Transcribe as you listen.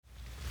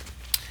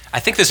I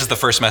think this is the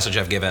first message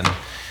I've given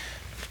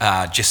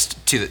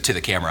just to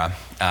the camera.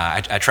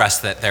 I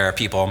trust that there are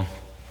people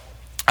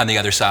on the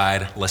other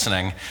side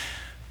listening,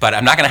 but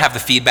I'm not going to have the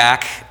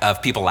feedback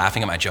of people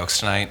laughing at my jokes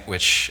tonight,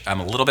 which I'm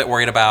a little bit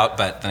worried about,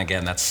 but then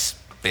again, that's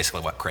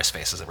basically what Chris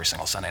faces every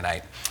single Sunday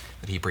night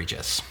that he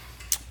preaches.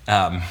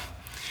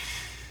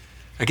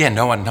 Again,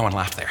 no one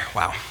laughed there.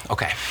 Wow,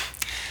 okay.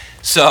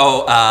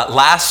 So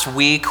last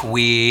week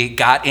we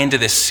got into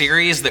this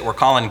series that we're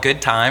calling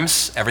Good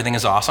Times, Everything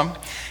is Awesome,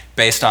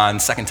 based on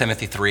 2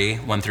 Timothy 3,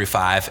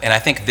 1-5. And I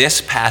think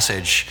this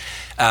passage,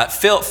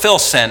 Phil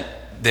sent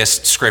this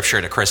scripture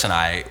to Chris and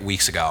I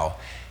weeks ago,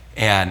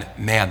 and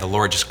man, the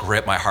Lord just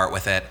gripped my heart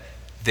with it.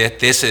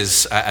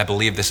 I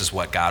believe this is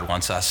what God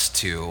wants us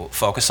to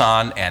focus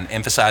on and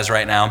emphasize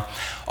right now.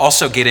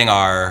 Also getting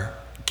our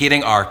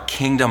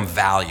kingdom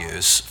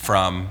values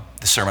from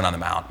the Sermon on the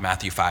Mount,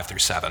 Matthew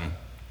 5-7.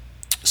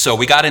 So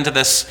we got into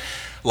this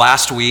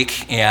last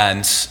week, and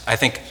I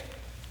think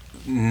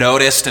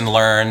noticed and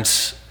learned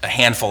a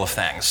handful of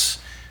things.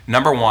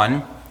 Number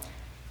one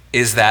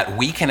is that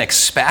we can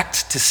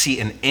expect to see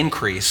an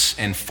increase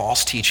in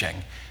false teaching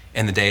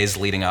in the days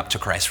leading up to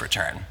Christ's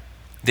return.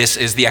 This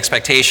is the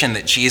expectation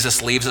that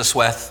Jesus leaves us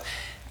with.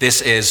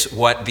 This is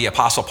what the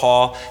Apostle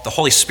Paul, the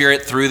Holy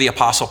Spirit through the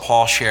Apostle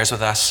Paul shares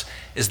with us,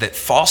 is that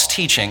false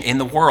teaching in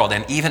the world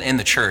and even in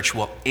the church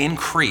will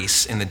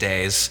increase in the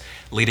days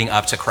leading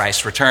up to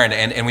Christ's return.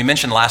 And we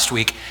mentioned last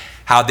week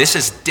how this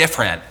is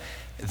different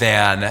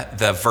than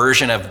the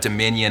version of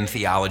dominion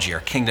theology or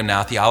kingdom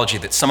now theology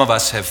that some of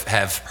us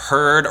have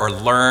heard or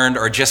learned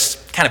or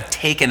just kind of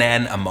taken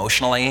in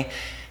emotionally,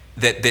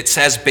 that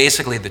says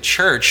basically the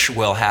church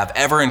will have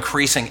ever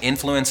increasing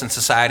influence in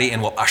society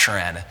and will usher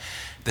in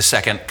the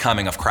second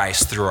coming of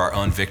Christ through our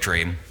own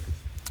victory.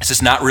 This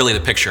is not really the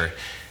picture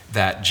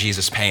that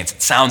Jesus paints.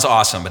 It sounds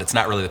awesome, but it's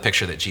not really the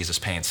picture that Jesus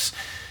paints.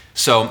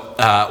 So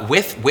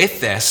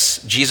with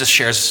this, Jesus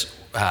shares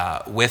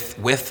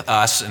with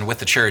us and with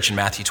the church in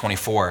Matthew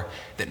 24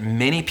 that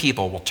many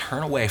people will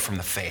turn away from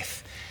the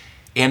faith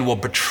and will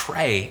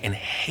betray and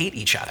hate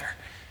each other.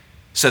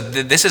 So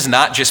this is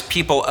not just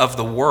people of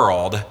the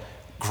world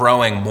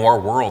growing more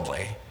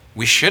worldly.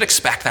 We should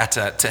expect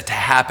that to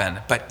happen,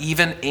 but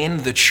even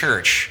in the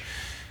church,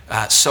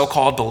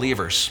 so-called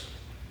believers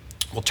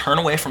will turn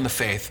away from the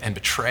faith and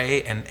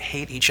betray and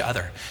hate each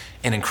other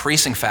in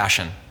increasing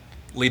fashion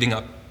leading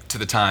up to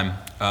the time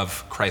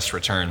of Christ's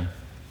return.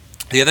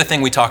 The other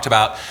thing we talked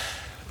about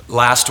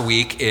last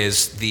week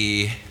is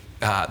the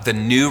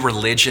new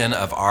religion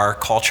of our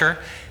culture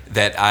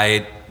that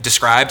I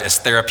described as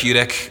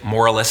therapeutic,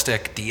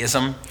 moralistic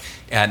deism,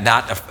 and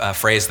not a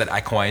phrase that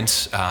I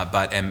coined,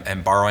 but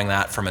am borrowing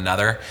that from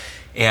another.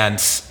 And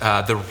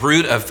the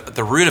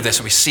root of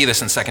this, we see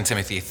this in 2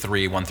 Timothy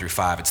 3,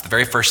 1-5. It's the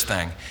very first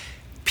thing.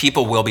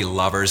 People will be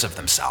lovers of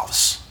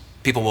themselves.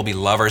 People will be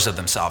lovers of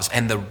themselves.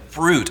 And the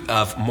root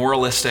of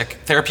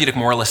therapeutic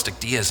moralistic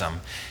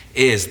deism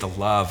is the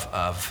love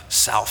of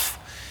self.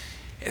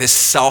 This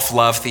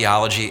self-love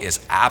theology is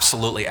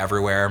absolutely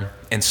everywhere.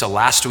 And so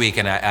last week,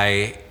 and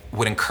I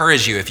would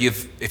encourage you,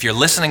 if you're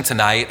listening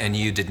tonight and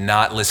you did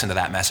not listen to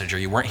that message or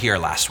you weren't here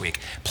last week,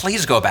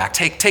 please go back,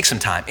 take some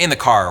time in the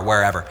car or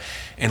wherever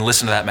and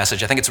listen to that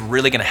message. I think it's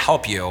really going to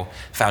help you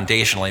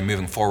foundationally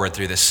moving forward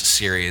through this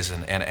series.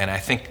 And I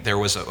think there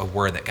was a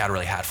word that God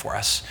really had for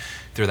us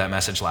through that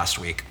message last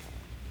week.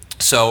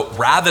 So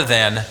rather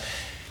than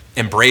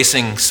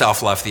embracing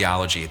self-love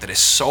theology that is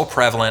so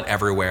prevalent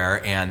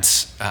everywhere and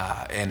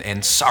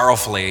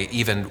sorrowfully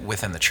even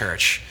within the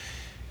church,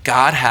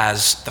 God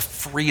has the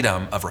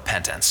freedom of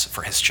repentance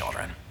for his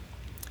children,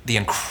 the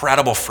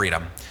incredible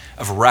freedom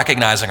of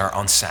recognizing our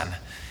own sin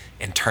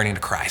and turning to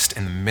Christ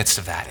in the midst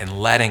of that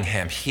and letting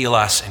him heal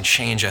us and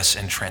change us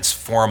and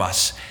transform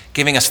us,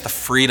 giving us the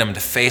freedom to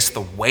face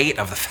the weight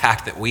of the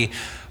fact that we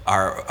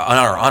are on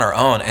our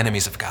own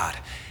enemies of God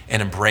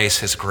and embrace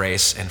his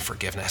grace and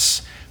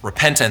forgiveness.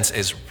 Repentance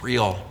is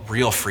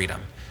real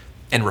freedom.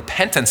 And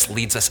repentance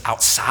leads us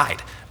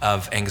outside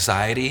of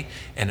anxiety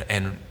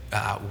and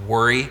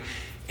worry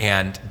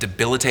and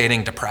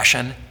debilitating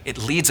depression. It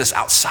leads us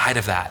outside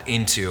of that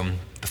into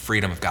the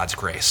freedom of God's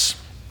grace.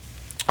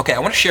 Okay, I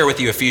want to share with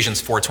you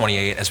Ephesians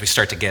 4:28 as we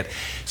start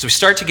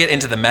to get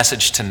into the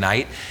message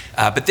tonight,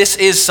 but this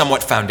is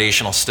somewhat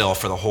foundational still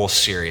for the whole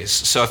series.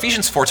 So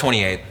Ephesians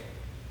 4:28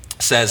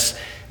 says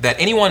that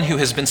anyone who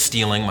has been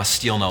stealing must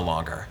steal no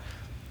longer,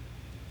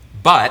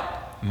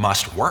 but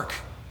must work,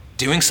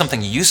 doing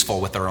something useful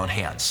with their own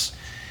hands,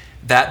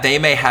 that they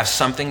may have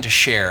something to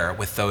share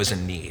with those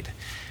in need.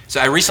 So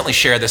I recently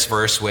shared this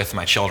verse with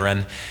my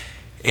children,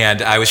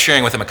 and I was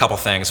sharing with them a couple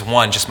things.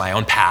 One, just my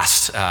own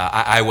past.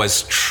 I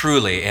was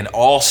truly, in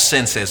all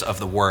senses of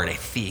the word, a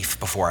thief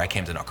before I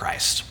came to know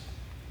Christ,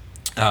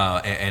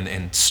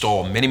 and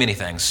stole many, many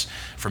things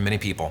from many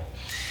people.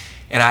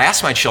 And I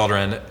asked my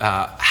children,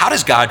 how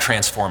does God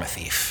transform a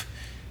thief?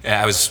 And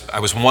I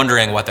was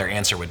wondering what their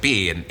answer would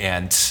be,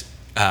 and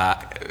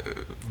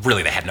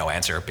really they had no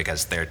answer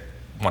because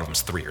one of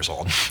them's 3 years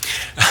old.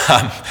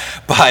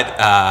 But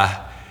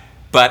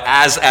But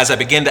as I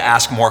begin to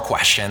ask more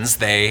questions,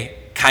 they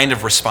kind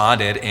of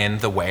responded in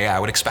the way I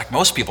would expect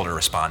most people to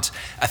respond.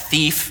 A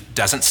thief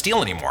doesn't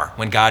steal anymore.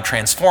 When God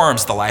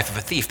transforms the life of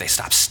a thief, they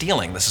stop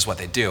stealing. This is what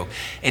they do.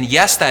 And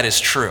yes, that is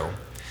true.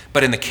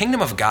 But in the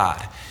kingdom of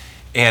God,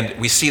 and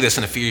we see this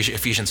in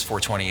Ephesians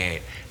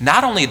 4:28,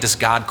 not only does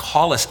God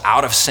call us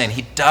out of sin,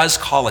 he does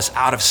call us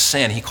out of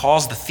sin. He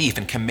calls the thief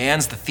and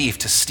commands the thief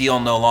to steal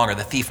no longer.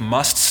 The thief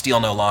must steal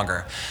no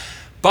longer.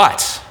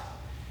 But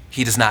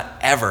he does not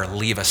ever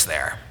leave us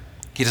there.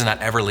 He does not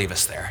ever leave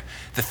us there.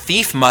 The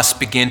thief must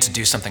begin to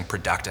do something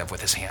productive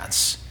with his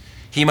hands.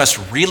 He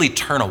must really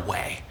turn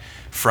away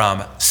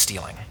from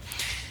stealing.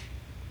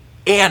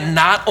 And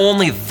not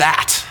only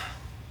that,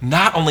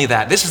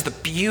 this is the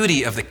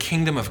beauty of the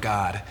kingdom of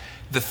God.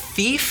 The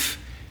thief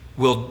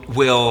will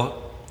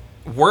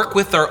work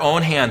with their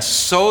own hands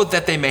so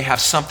that they may have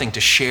something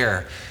to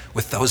share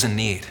with those in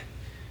need.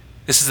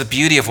 This is the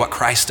beauty of what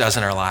Christ does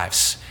in our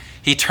lives.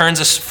 He turns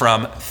us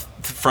from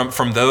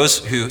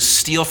those who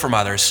steal from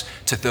others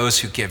to those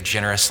who give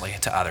generously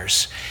to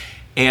others.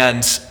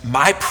 And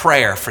my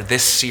prayer for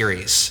this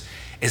series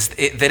is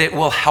that it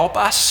will help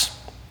us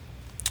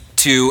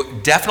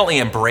to definitely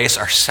embrace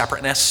our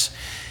separateness,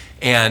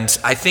 and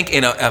I think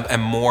in a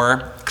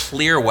more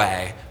clear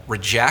way,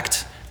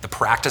 reject the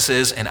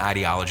practices and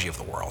ideology of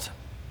the world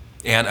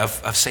and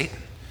of Satan.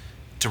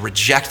 To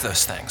reject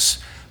those things,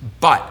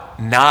 but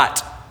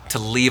not to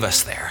leave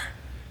us there.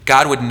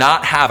 God would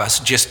not have us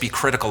just be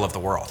critical of the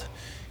world.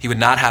 He would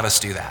not have us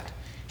do that.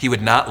 He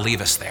would not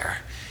leave us there.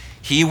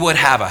 He would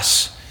have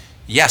us,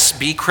 yes,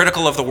 be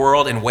critical of the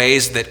world in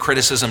ways that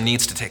criticism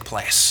needs to take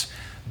place,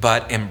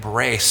 but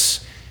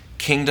embrace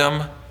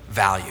kingdom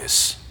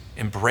values.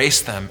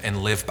 Embrace them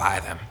and live by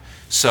them.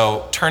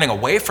 So turning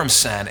away from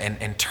sin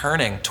and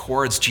turning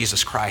towards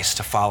Jesus Christ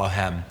to follow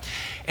him.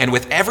 And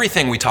with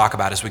everything we talk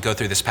about as we go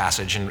through this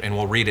passage, and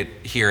we'll read it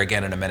here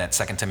again in a minute,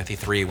 2 Timothy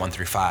 3,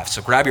 1-5.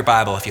 So grab your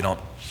Bible if you don't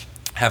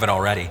have it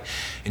already,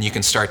 and you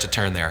can start to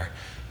turn there.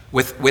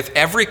 With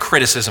every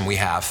criticism we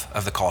have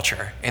of the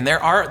culture, and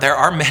there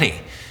are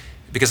many,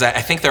 because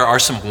I think there are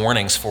some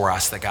warnings for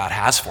us that God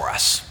has for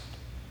us.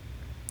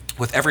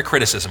 With every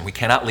criticism, we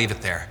cannot leave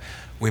it there.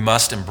 We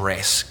must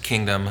embrace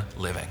kingdom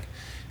living,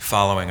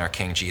 following our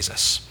King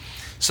Jesus.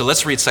 So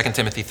let's read 2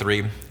 Timothy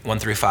 3,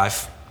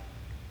 1-5.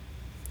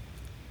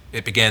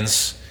 It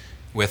begins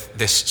with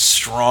this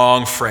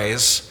strong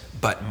phrase,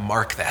 but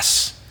mark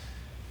this.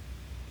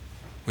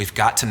 We've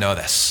got to know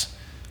this.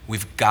 We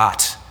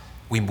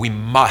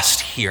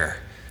must hear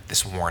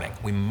this warning.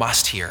 We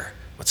must hear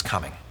what's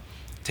coming.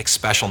 Take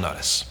special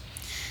notice.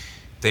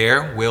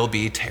 There will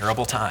be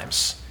terrible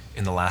times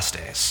in the last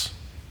days.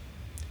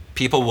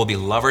 People will be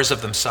lovers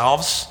of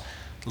themselves,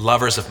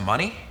 lovers of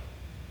money,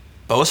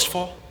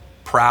 boastful,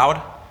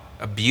 proud,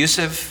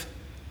 abusive,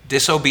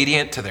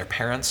 disobedient to their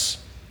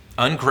parents,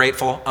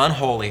 ungrateful,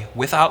 unholy,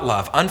 without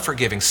love,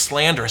 unforgiving,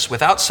 slanderous,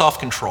 without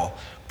self-control,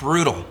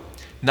 brutal,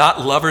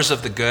 not lovers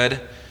of the good,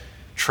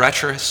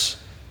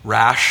 treacherous,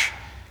 rash,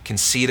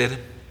 conceited,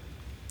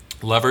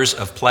 lovers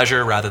of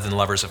pleasure rather than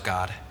lovers of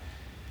God,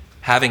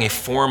 having a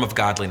form of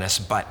godliness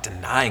but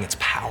denying its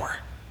power.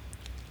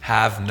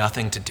 Have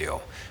nothing to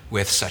do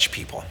with such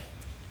people.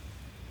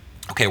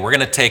 Okay, we're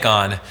going to take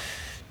on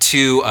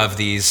two of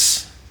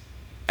these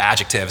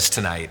adjectives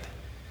tonight.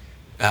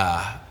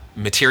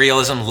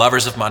 Materialism,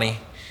 lovers of money,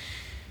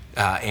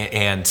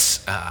 and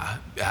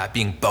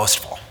being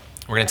boastful.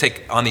 We're going to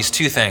take on these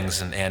two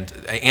things and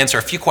answer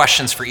a few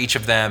questions for each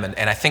of them,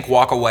 and I think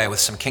walk away with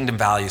some kingdom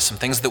values, some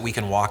things that we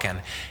can walk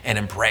in and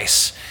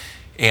embrace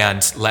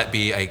and let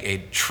be a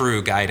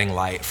true guiding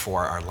light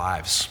for our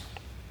lives.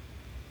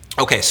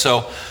 Okay,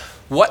 so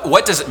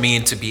what does it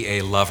mean to be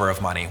a lover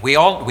of money?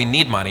 We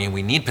need money,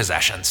 we need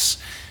possessions.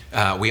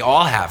 We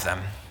all have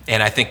them,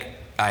 and I think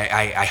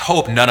I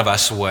hope none of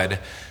us would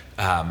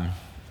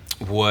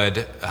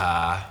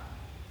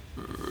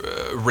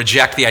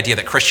reject the idea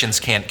that Christians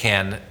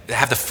can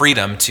have the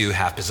freedom to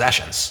have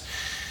possessions.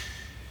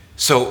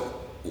 So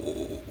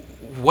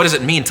what does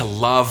it mean to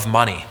love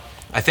money?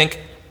 I think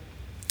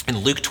in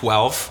Luke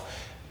 12,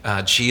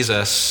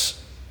 Jesus...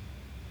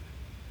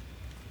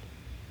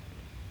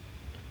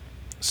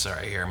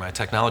 Sorry here, my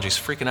technology's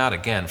freaking out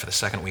again for the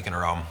second week in a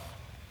row.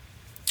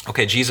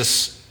 Okay,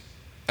 Jesus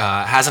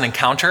has an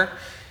encounter,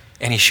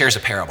 and he shares a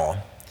parable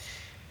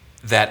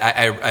that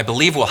I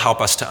believe will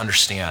help us to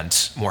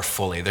understand more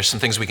fully. There's some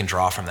things we can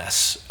draw from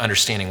this,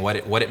 understanding what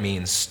it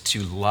means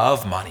to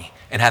love money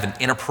and have an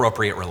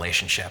inappropriate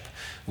relationship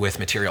with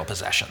material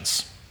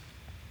possessions.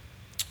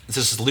 This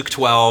is Luke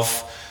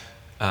 12,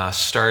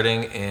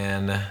 starting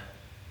in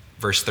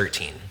verse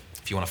 13,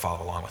 if you want to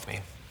follow along with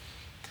me.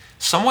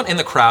 Someone in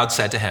the crowd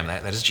said to him,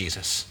 that is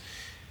Jesus,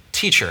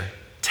 "Teacher,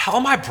 tell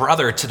my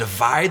brother to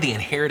divide the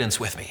inheritance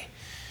with me."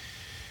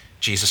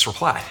 Jesus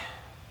replied,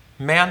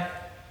 "Man,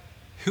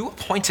 who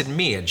appointed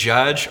me a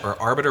judge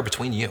or arbiter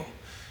between you?"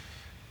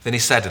 Then he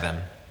said to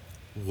them,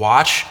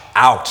 "Watch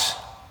out.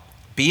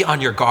 Be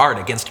on your guard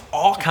against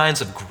all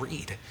kinds of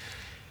greed.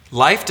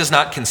 Life does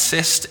not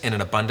consist in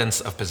an abundance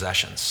of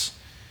possessions."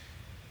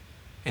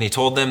 And he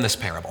told them this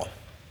parable.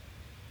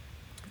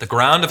 The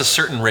ground of a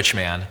certain rich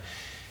man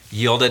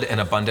yielded an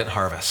abundant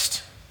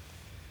harvest.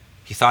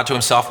 He thought to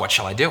himself, what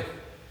shall I do?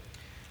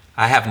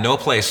 I have no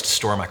place to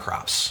store my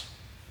crops.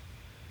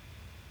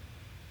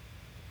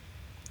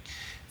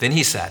 Then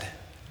he said,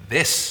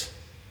 this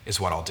is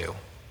what I'll do.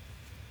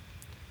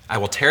 I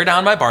will tear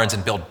down my barns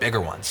and build bigger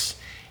ones,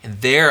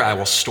 and there I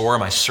will store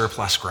my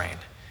surplus grain.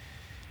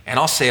 And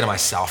I'll say to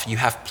myself, you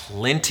have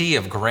plenty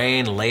of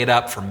grain laid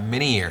up for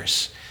many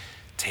years.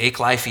 Take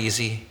life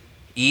easy,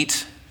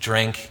 eat,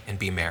 drink, and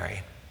be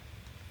merry.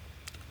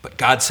 But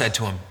God said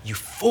to him, you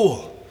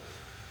fool,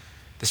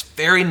 this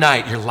very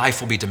night your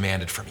life will be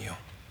demanded from you.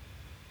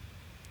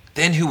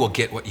 Then who will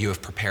get what you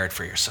have prepared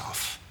for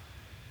yourself?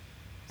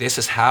 This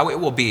is how it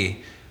will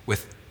be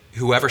with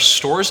whoever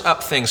stores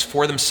up things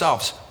for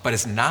themselves, but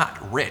is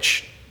not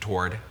rich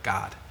toward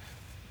God.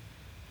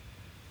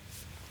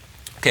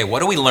 Okay, what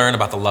do we learn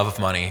about the love of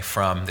money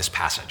from this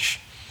passage?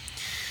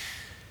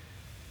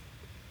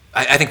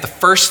 I think the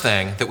first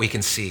thing that we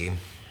can see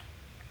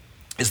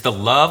is the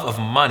love of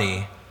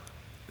money,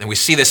 and we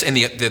see this in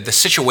the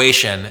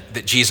situation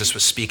that Jesus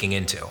was speaking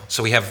into.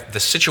 So we have the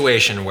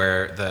situation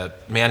where the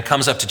man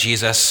comes up to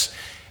Jesus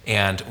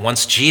and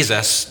wants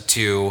Jesus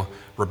to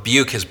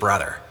rebuke his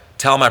brother.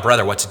 Tell my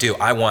brother what to do.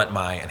 I want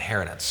my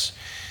inheritance.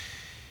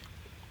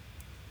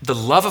 The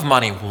love of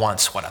money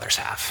wants what others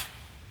have.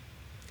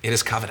 It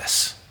is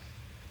covetous.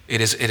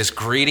 It is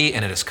greedy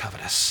and it is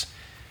covetous.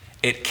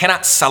 It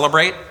cannot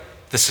celebrate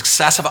the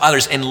success of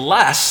others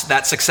unless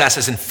that success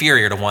is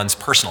inferior to one's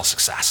personal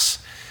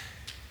success.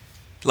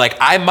 Like,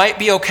 I might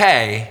be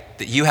okay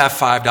that you have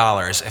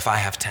 $5 if I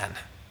have 10.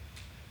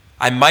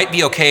 I might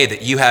be okay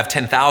that you have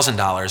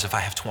 $10,000 if I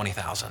have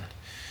 20,000.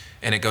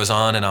 And it goes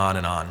on and on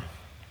and on.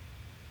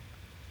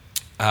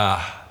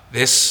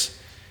 This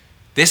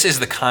is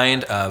the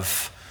kind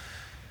of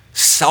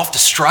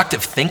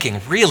self-destructive thinking,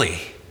 really,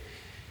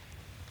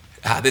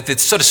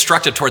 that's so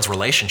destructive towards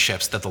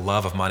relationships that the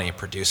love of money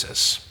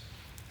produces.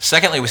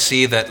 Secondly, we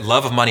see that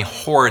love of money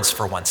hoards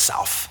for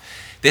oneself.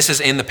 This is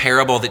in the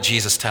parable that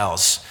Jesus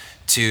tells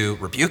to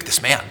rebuke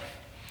this man.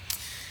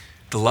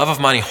 The love of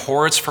money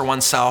hoards for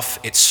oneself.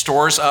 It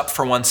stores up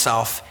for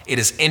oneself. It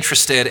is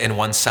interested in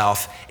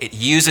oneself. It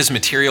uses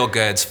material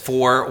goods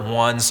for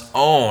one's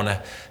own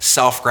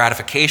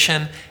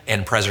self-gratification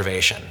and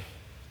preservation.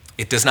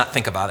 It does not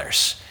think of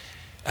others.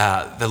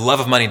 The love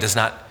of money does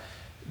not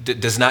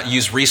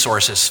use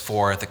resources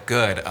for the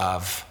good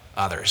of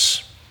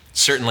others,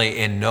 certainly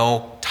in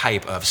no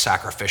type of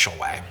sacrificial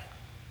way.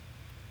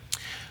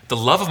 The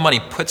love of money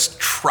puts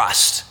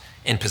trust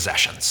in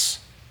possessions.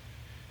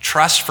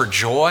 Trust for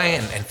joy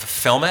and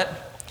fulfillment,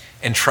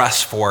 and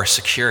trust for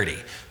security.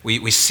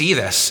 We see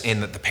this in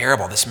the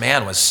parable. This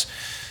man was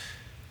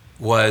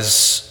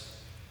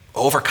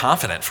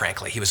overconfident,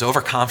 frankly. He was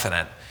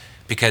overconfident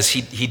because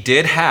he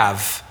did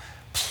have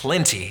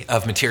plenty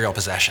of material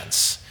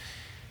possessions.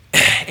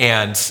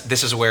 And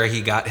this is where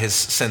he got his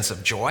sense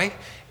of joy,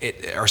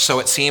 or so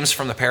it seems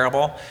from the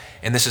parable.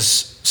 And this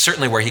is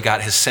certainly where he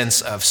got his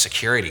sense of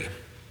security.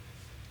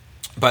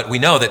 But we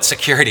know that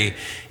security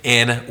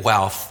in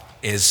wealth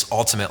is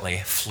ultimately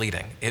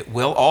fleeting. It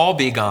will all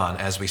be gone,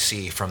 as we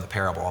see from the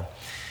parable.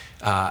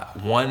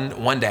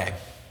 One day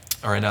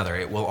or another,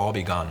 it will all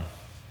be gone.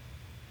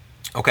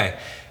 Okay,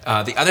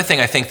 the other thing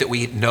I think that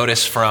we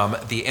notice from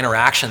the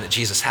interaction that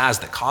Jesus has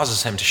that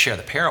causes him to share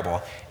the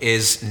parable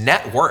is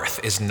net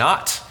worth is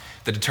not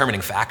the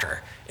determining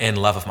factor in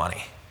love of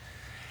money.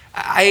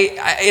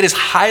 It is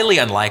highly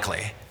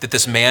unlikely that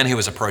this man who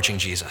was approaching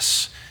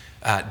Jesus,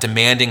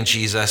 demanding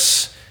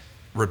Jesus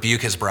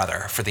rebuke his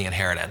brother for the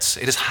inheritance,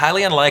 it is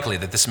highly unlikely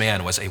that this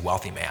man was a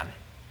wealthy man.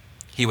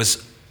 He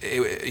was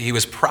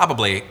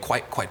probably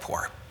quite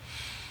poor.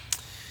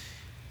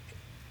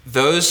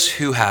 Those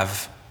who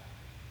have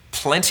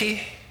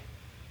plenty,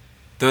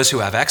 those who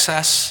have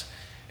excess,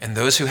 and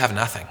those who have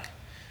nothing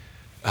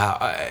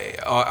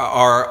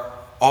are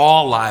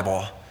all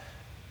liable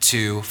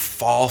to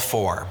fall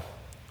for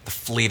the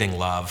fleeting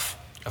love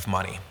of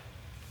money.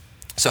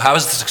 So how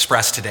is this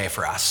expressed today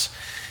for us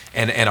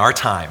and our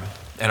time,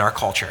 and our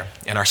culture,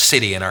 and our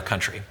city, and our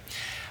country?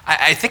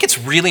 I think it's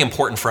really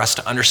important for us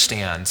to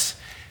understand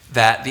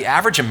that the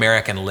average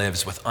American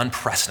lives with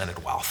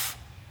unprecedented wealth.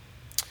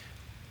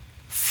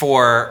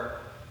 For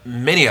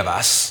many of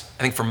us,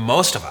 I think for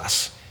most of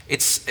us,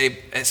 it's a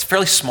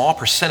fairly small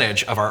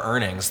percentage of our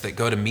earnings that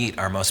go to meet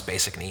our most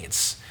basic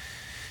needs.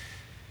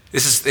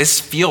 This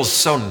feels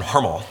so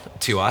normal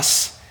to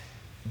us.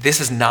 This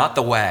is not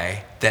the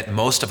way that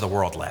most of the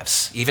world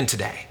lives, even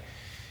today.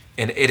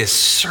 And it is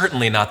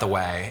certainly not the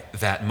way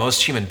that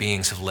most human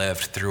beings have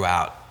lived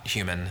throughout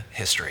human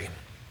history.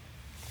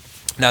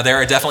 Now, there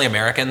are definitely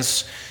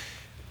Americans,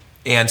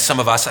 and some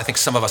of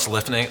us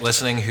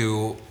listening,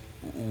 who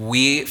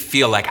we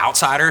feel like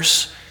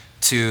outsiders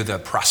to the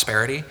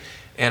prosperity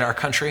in our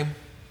country.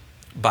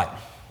 But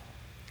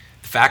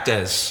the fact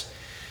is,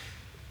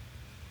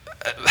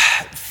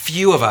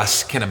 few of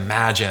us can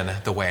imagine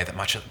the way that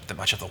much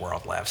of the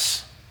world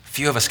lives.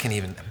 Few of us can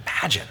even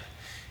imagine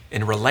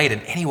and relate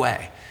in any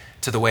way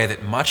to the way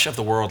that much of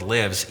the world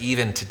lives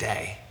even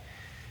today,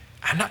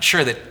 I'm not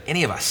sure that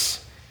any of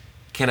us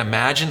can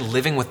imagine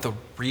living with the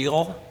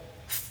real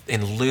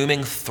and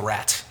looming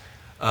threat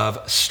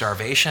of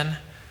starvation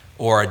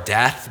or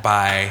death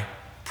by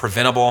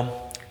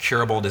preventable,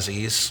 curable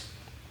disease.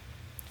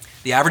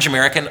 The average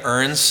American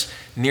earns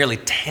nearly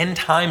 10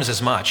 times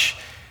as much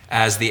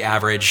as the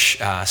average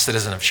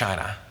citizen of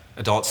China,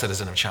 adult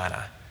citizen of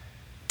China.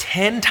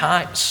 10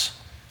 times,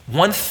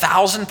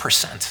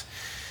 1,000%.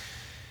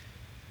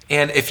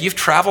 And if you've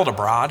traveled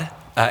abroad,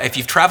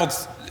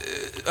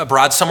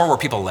 abroad somewhere where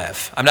people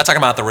live, I'm not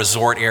talking about the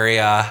resort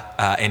area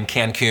in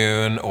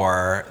Cancun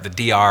or the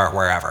DR or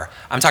wherever.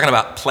 I'm talking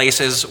about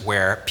places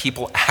where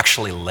people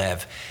actually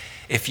live.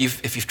 If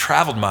you've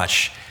traveled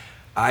much,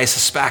 I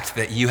suspect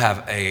that you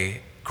have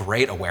a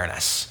great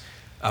awareness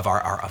of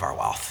our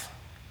wealth,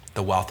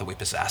 the wealth that we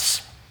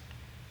possess.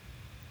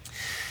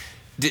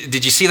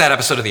 Did you see that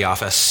episode of The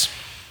Office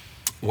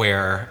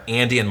where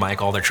Andy and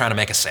Michael, they're trying to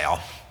make a sale?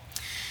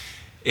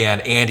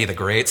 And Andy, the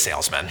great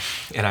salesman,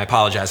 and I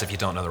apologize if you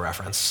don't know the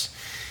reference.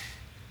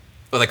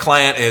 Well, the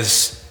client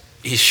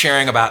he's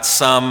sharing about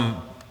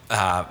some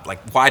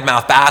like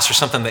wide-mouthed bass or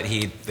something that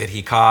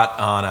he caught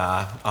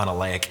on a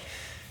lake.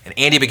 And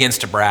Andy begins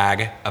to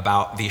brag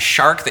about the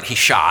shark that he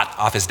shot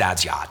off his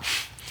dad's yacht.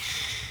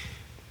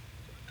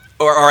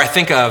 Or I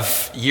think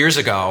of years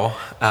ago,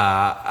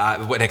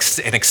 an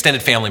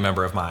extended family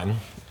member of mine,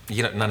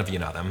 none of you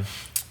know them,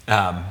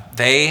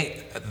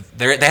 they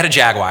had a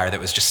Jaguar that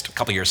was just a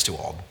couple years too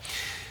old.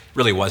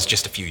 Really was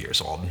just a few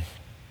years old.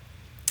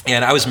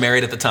 And I was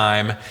married at the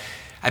time.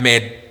 I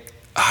made,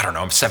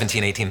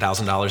 $17,000,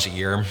 $18,000 a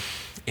year.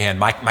 And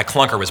my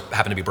clunker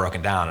happened to be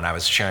broken down, and I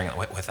was sharing it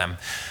with him.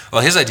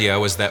 Well, his idea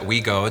was that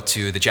we go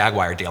to the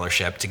Jaguar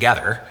dealership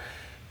together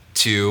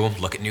to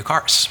look at new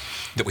cars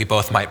that we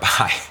both might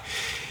buy.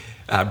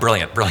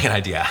 Brilliant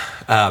idea.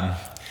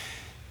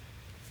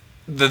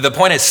 The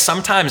point is,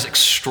 sometimes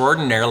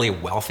extraordinarily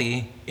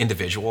wealthy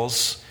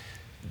individuals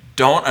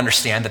don't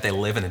understand that they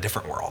live in a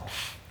different world.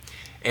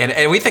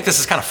 And we think this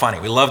is kind of funny.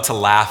 We love to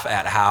laugh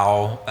at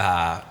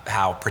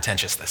how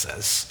pretentious this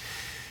is,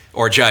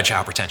 or judge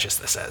how pretentious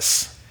this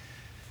is.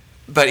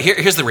 But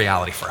here's the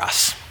reality for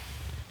us.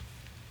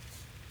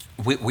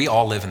 We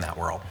all live in that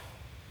world.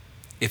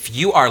 If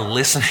you are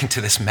listening to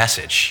this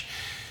message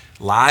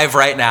live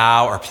right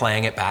now or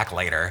playing it back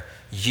later,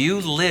 you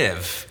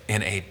live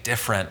in a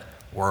different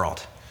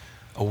world,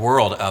 a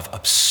world of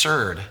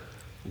absurd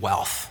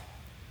wealth.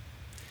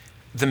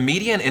 The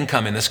median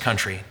income in this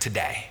country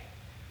today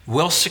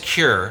will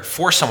secure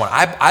for someone,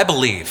 I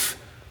believe,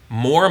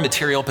 more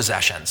material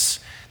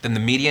possessions than the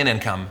median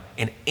income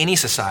in any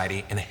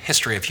society in the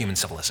history of human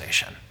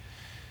civilization.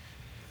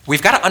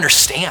 We've got to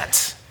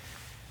understand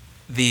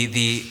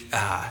the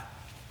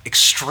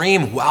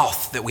extreme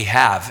wealth that we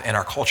have in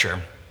our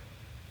culture,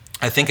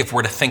 I think, if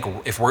we're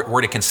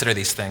to consider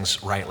these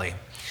things rightly.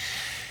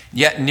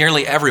 Yet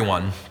nearly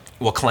everyone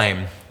will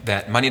claim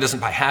that money doesn't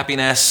buy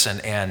happiness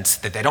and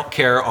that they don't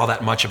care all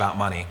that much about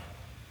money.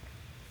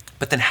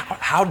 But then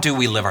how do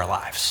we live our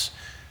lives?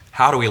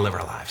 How do we live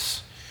our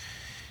lives?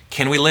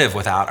 Can we live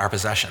without our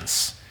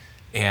possessions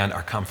and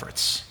our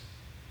comforts,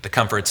 the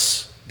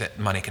comforts that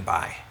money can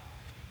buy?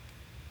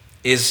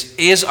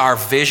 Is our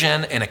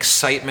vision and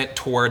excitement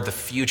toward the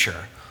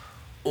future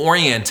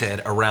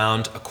oriented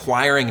around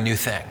acquiring new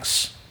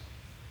things?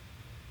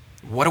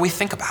 What do we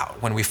think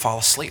about when we fall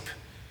asleep?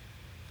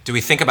 Do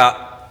we think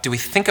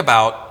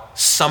about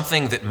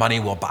something that money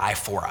will buy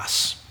for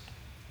us?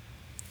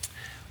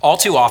 All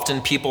too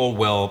often, people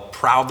will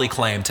proudly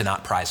claim to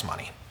not prize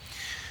money,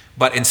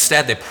 but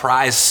instead they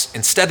prize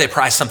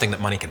something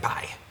that money can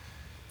buy.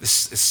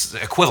 This is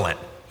equivalent.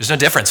 There's no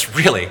difference,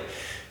 really.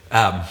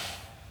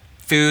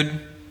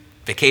 Food,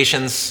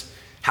 vacations,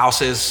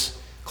 houses,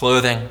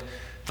 clothing,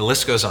 the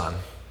list goes on.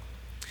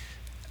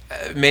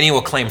 Many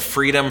will claim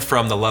freedom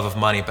from the love of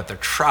money, but their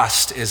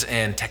trust is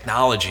in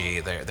technology,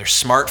 their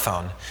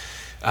smartphone,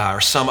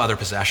 or some other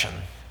possession.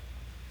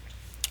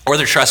 Or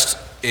their trust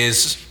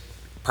is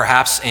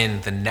perhaps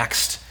in the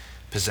next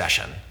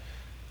possession,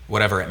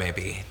 whatever it may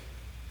be.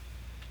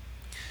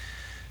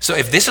 So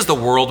if this is the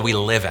world we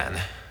live in,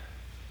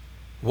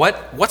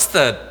 what's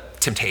the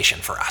temptation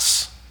for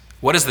us?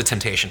 What is the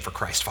temptation for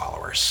Christ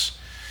followers?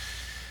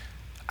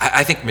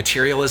 I think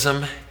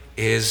materialism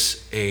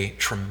is a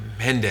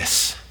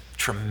tremendous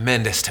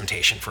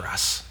temptation for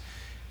us.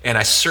 And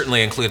I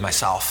certainly include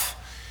myself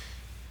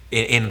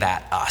in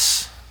that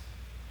us.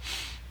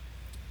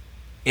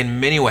 In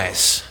many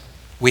ways,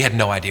 we had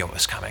no idea what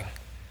was coming.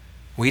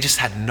 We just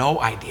had no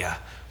idea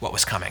what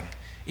was coming,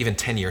 even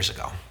 10 years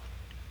ago.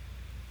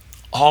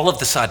 All of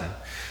the sudden,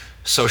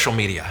 social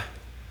media,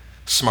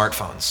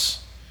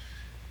 smartphones,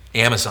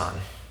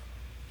 Amazon,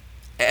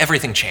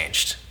 everything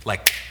changed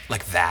like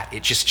that.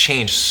 It just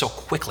changed so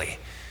quickly.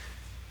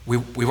 We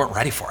weren't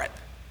ready for it.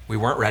 We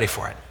weren't ready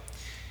for it.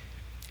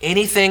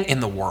 Anything in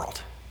the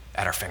world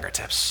at our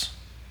fingertips,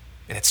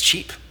 and it's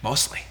cheap,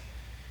 mostly.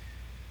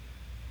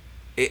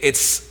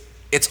 It's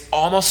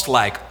almost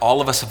like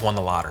all of us have won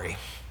the lottery,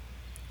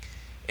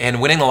 And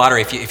winning the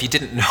lottery, if you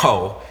didn't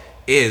know,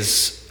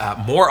 is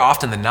more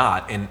often than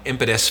not an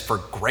impetus for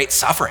great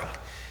suffering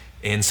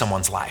in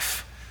someone's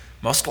life.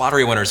 Most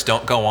lottery winners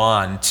don't go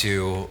on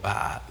to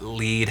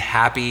lead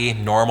happy,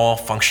 normal,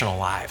 functional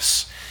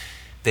lives.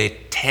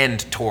 They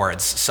tend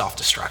towards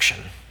self-destruction.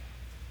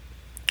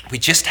 We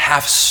just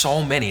have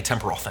so many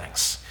temporal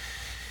things.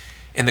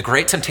 And the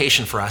great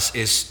temptation for us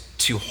is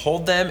to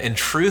hold them in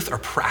truth or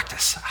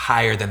practice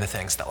higher than the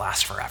things that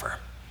last forever.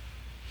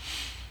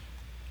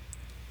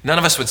 None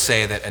of us would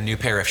say that a new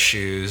pair of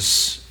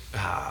shoes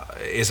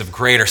is of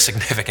greater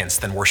significance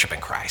than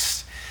worshiping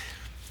Christ.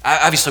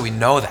 Obviously, we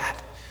know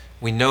that.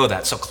 We know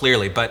that so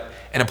clearly, but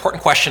an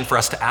important question for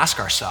us to ask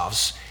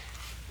ourselves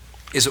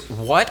is,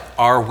 what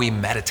are we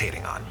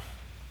meditating on?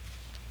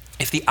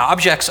 If the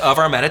objects of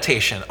our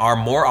meditation are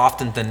more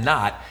often than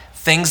not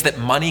things that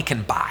money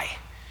can buy,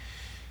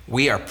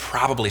 we are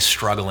probably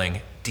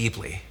struggling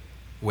deeply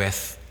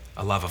with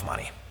a love of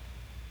money.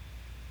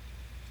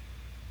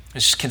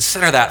 Just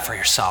consider that for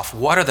yourself.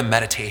 What are the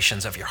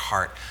meditations of your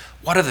heart?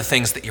 What are the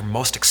things that you're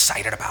most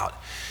excited about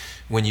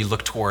when you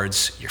look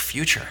towards your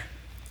future?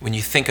 When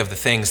you think of the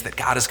things that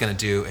God is going to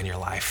do in your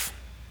life?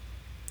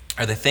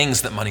 Are they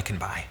things that money can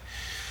buy?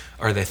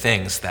 Or are they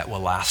things that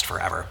will last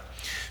forever?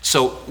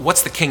 So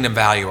what's the kingdom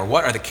value, or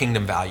what are the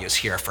kingdom values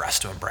here for us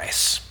to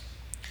embrace?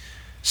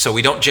 So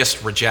we don't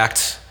just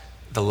reject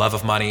the love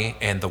of money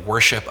and the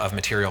worship of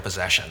material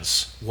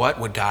possessions. What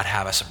would God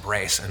have us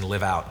embrace and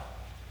live out?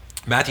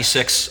 Matthew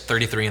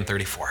 6:33 and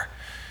 34.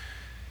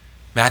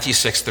 Matthew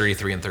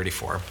 6:33 and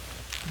 34.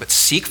 But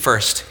seek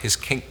first his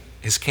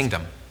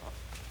kingdom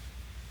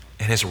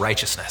and his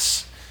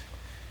righteousness,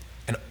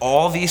 and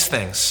all these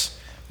things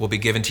will be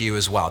given to you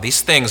as well.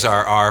 These things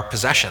are our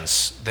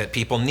possessions that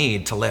people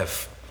need to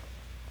live.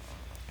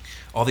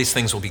 All these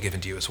things will be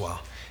given to you as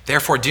well.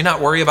 Therefore, do not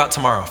worry about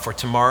tomorrow, for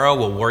tomorrow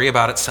will worry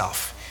about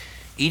itself.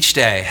 Each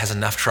day has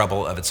enough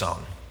trouble of its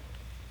own.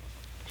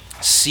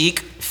 Seek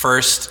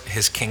first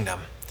his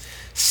kingdom.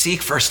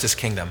 Seek first his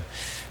kingdom.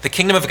 The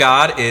kingdom of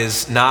God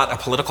is not a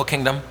political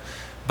kingdom,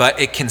 but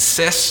it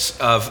consists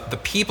of the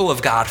people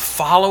of God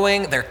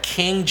following their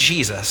King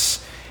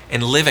Jesus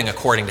and living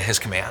according to his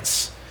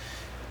commands.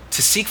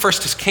 To seek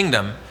first his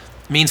kingdom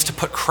means to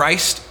put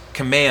Christ's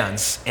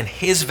commands and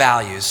his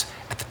values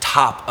at the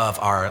top of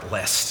our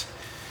list.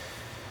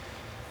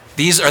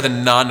 These are the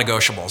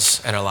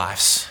non-negotiables in our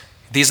lives.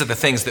 These are the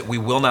things that we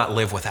will not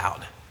live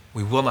without.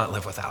 We will not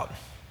live without.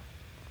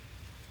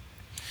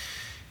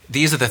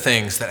 These are the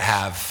things that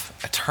have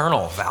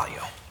eternal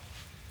value,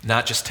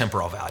 not just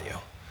temporal value.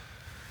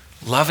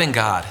 Loving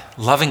God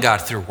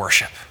through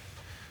worship,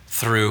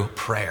 through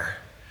prayer,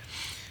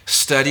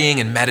 studying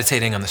and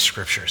meditating on the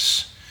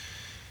scriptures,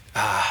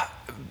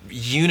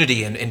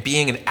 unity and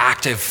being an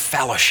active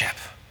fellowship.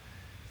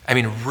 I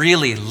mean,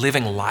 really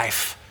living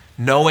life,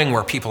 knowing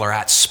where people are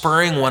at,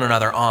 spurring one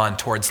another on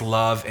towards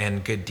love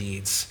and good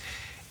deeds.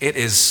 It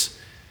is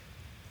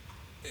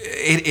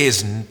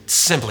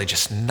simply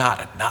just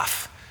not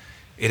enough.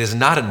 It is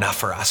not enough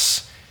for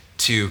us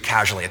to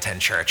casually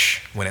attend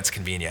church when it's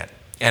convenient.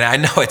 And I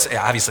know it's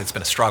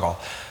been a struggle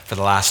for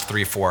the last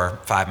 3, 4,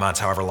 5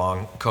 months, however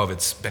long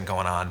COVID's been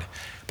going on.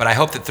 But I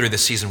hope that through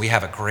this season we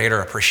have a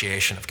greater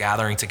appreciation of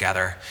gathering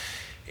together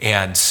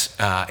and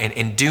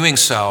in doing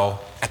so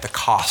at the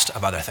cost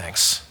of other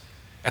things,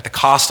 at the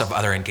cost of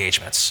other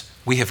engagements.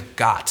 We have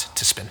got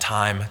to spend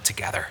time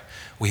together.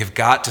 We have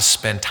got to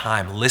spend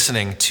time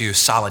listening to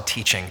solid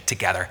teaching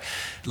together,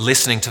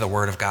 listening to the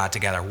Word of God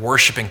together,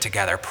 worshiping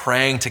together,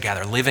 praying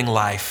together, living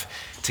life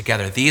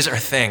together. These are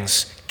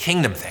things,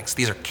 kingdom things.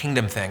 These are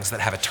kingdom things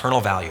that have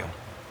eternal value.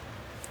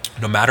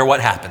 No matter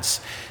what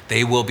happens,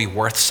 they will be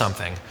worth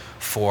something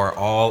for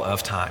all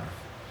of time.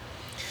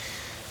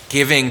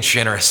 Giving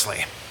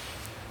generously.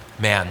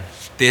 Man,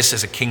 this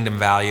is a kingdom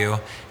value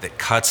that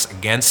cuts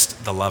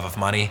against the love of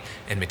money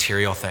and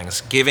material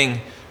things.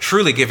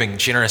 Truly giving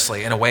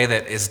generously in a way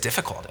that is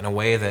difficult, in a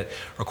way that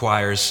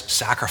requires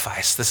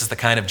sacrifice. This is the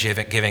kind of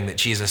giving that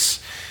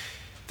Jesus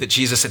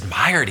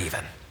admired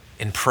even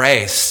and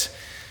praised.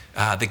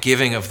 The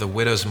giving of the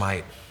widow's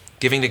mite,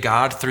 giving to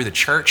God through the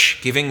church,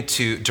 giving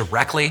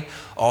directly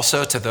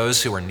also to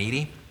those who are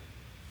needy,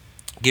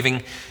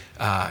 giving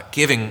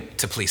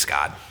to please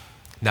God,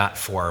 not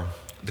for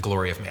the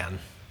glory of man.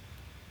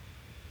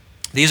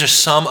 These are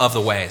just some of the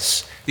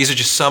ways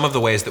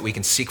that we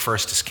can seek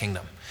first his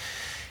kingdom.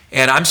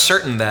 And I'm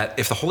certain that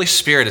if the Holy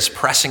Spirit is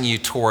pressing you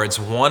towards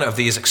one of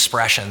these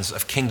expressions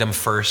of kingdom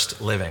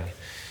first living,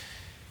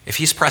 if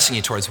he's pressing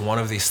you towards one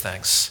of these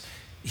things,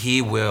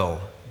 he will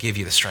give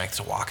you the strength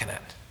to walk in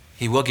it.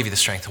 He will give you the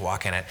strength to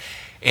walk in it.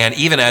 And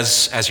even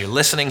as you're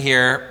listening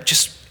here,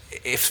 just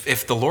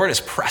if the Lord is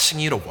pressing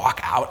you to walk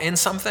out in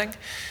something,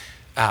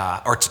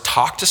 or to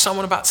talk to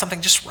someone about something,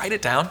 just write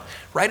it down.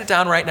 Write it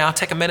down right now.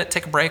 Take a minute,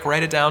 take a break,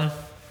 write it down.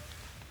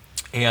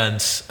 And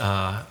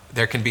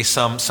there can be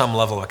some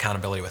level of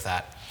accountability with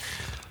that.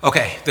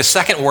 Okay, the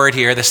second word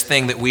here, this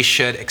thing that we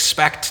should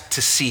expect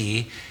to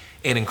see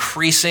in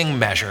increasing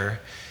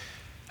measure,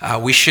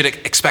 we should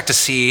expect to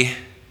see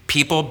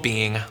people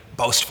being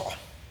boastful.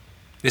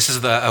 This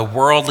is a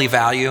worldly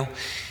value,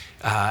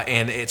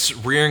 and it's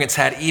rearing its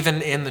head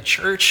even in the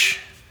church,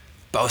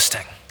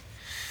 boasting.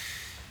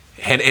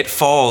 And it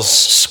falls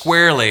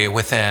squarely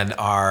within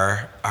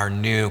our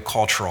new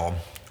cultural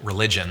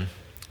religion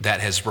that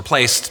has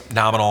replaced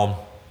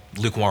nominal,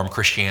 lukewarm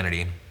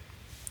Christianity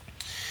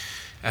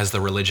as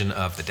the religion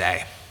of the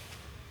day.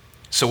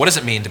 So what does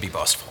it mean to be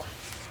boastful?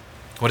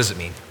 What does it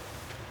mean?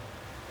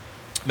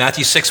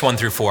 Matthew 6, 1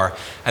 through 4,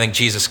 I think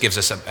Jesus gives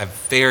us a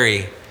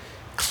very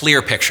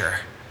clear picture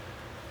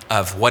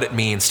of what it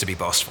means to be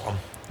boastful.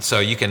 So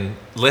you can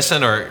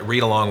listen or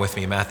read along with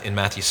me in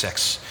Matthew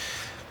 6.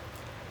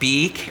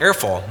 Be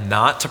careful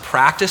not to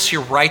practice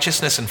your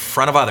righteousness in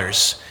front of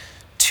others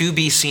to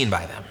be seen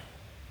by them.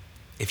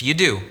 If you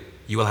do,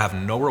 you will have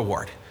no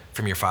reward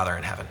from your Father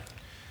in heaven.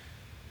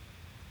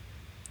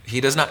 He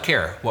does not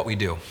care what we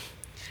do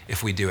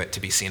if we do it to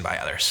be seen by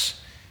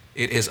others.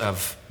 It is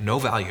of no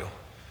value.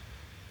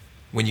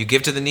 When you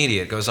give to the needy,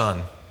 it goes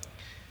on,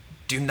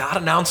 do not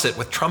announce it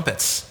with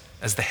trumpets,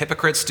 as the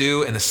hypocrites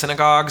do in the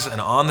synagogues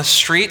and on the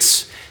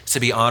streets, to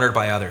be honored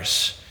by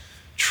others.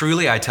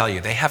 Truly, I tell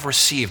you, they have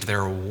received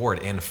their reward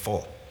in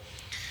full.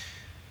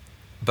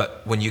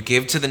 But when you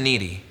give to the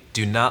needy,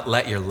 do not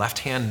let your left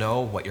hand know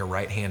what your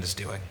right hand is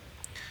doing,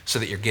 so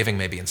that your giving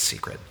may be in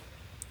secret.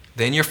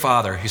 Then your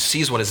Father, who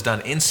sees what is done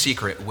in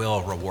secret,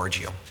 will reward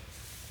you.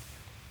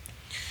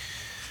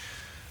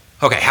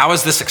 Okay, how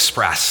is this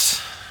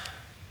expressed?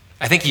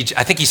 I think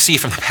you see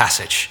from the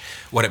passage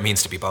what it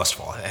means to be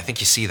boastful. I think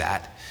you see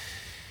that.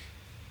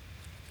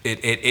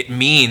 It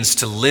means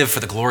to live for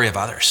the glory of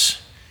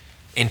others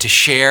and to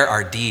share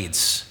our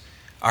deeds,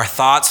 our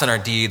thoughts and our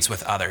deeds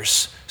with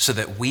others so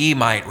that we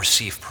might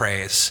receive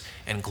praise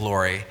and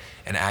glory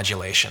and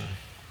adulation.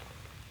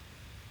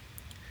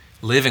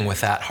 Living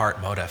with that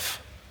heart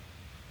motive.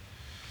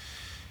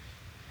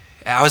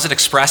 How is it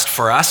expressed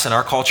for us in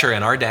our culture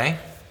in our day?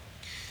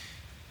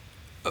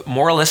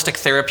 Moralistic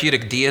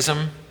therapeutic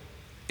deism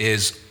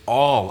is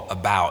all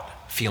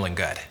about feeling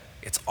good.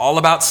 It's all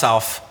about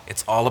self.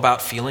 It's all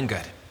about feeling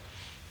good.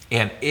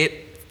 And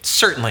it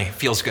certainly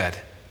feels good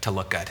to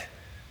look good,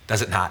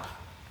 does it not?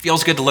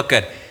 Feels good to look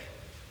good.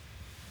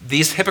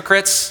 These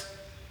hypocrites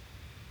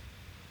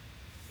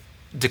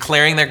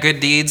declaring their good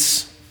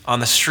deeds on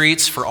the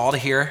streets for all to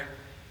hear,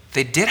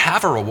 they did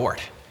have a reward.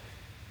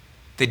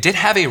 They did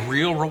have a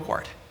real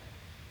reward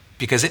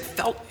because it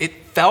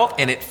felt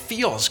and it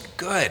feels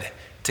good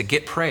to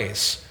get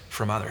praise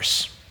from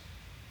others.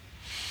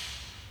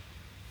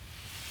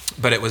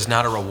 But it was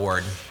not a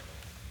reward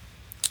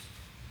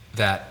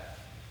that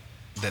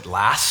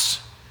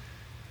lasts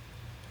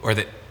or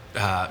that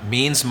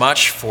means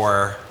much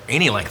for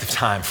any length of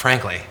time,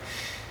 frankly.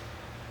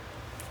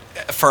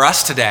 For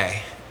us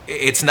today,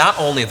 it's not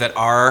only that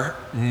our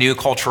new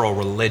cultural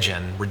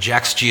religion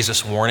rejects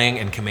Jesus' warning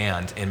and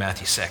command in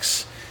Matthew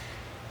 6,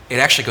 it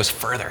actually goes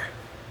further.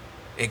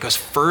 It goes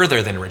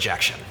further than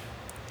rejection.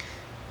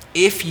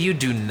 If you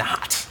do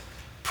not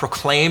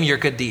proclaim your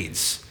good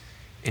deeds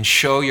and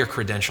show your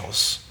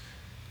credentials,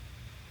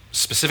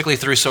 specifically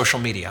through social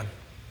media,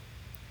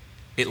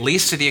 at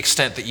least to the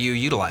extent that you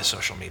utilize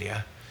social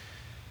media,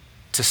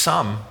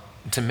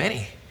 to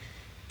many,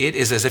 it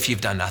is as if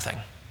you've done nothing.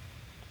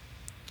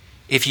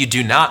 If you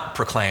do not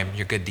proclaim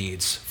your good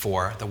deeds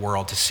for the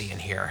world to see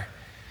and hear.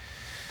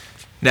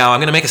 Now, I'm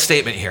going to make a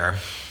statement here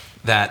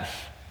that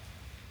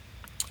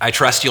I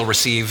trust you'll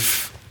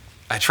receive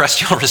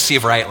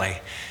rightly,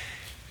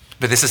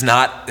 but this is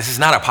not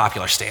a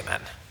popular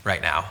statement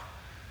right now.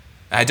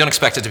 I don't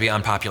expect it to be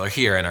unpopular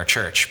here in our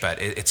church, but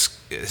this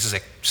is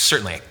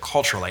certainly a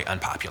culturally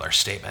unpopular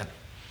statement.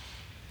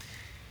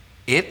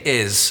 It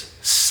is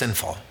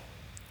sinful.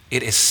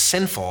 It is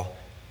sinful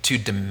to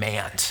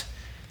demand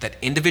that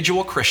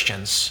individual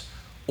Christians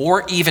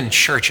or even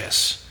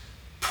churches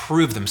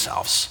prove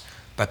themselves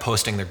by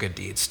posting their good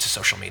deeds to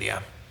social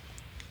media.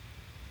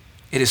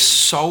 It is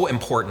so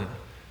important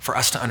for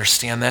us to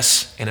understand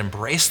this and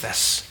embrace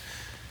this.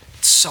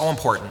 It's so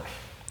important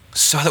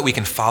so that we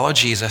can follow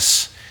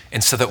Jesus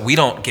and so that we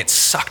don't get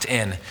sucked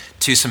in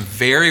to some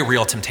very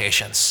real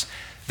temptations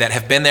that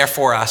have been there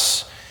for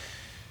us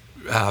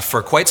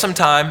for quite some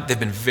time. They've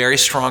been very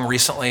strong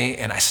recently,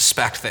 and I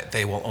suspect that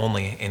they will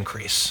only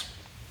increase.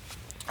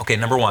 Okay,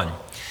 number one,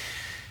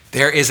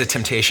 there is a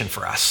temptation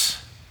for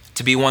us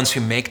to be ones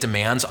who make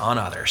demands on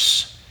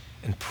others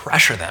and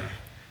pressure them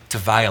to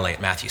violate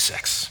Matthew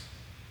 6.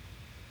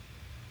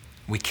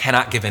 We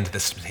cannot give in to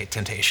this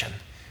temptation,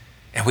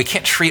 and we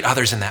can't treat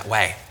others in that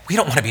way. We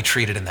don't want to be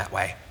treated in that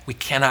way. We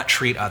cannot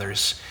treat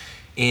others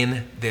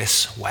in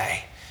this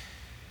way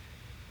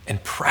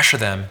and pressure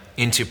them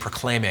into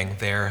proclaiming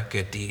their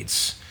good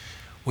deeds.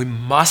 We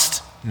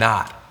must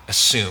not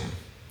assume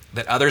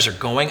that others are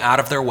going out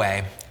of their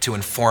way to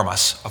inform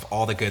us of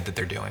all the good that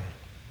they're doing.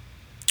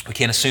 We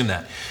can't assume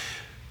that.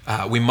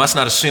 We must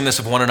not assume this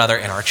of one another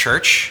in our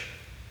church,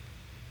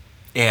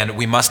 and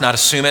we must not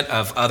assume it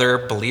of other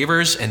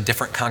believers in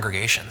different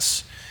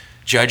congregations,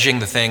 judging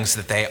the things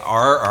that they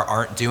are or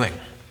aren't doing.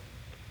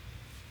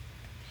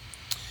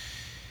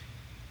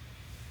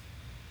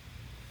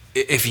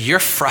 If you're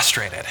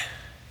frustrated,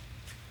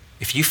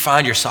 if you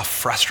find yourself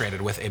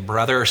frustrated with a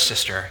brother or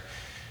sister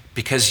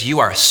because you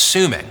are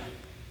assuming,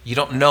 you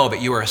don't know,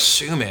 but you are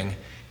assuming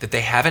that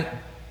they haven't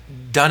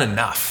done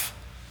enough,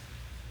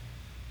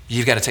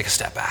 you've got to take a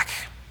step back.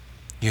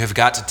 You have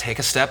got to take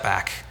a step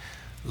back,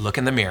 look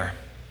in the mirror,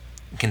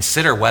 and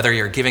consider whether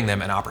you're giving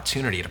them an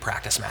opportunity to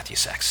practice Matthew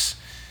 6.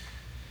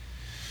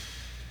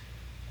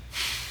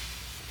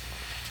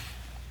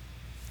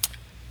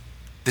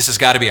 This has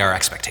got to be our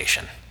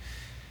expectation.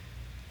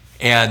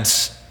 And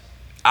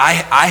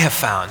I have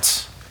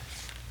found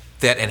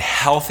that in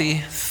healthy,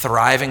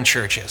 thriving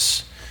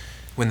churches,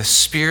 when the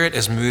Spirit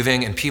is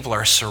moving and people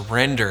are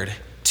surrendered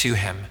to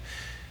Him,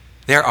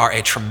 there are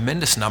a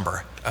tremendous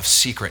number of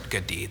secret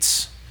good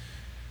deeds.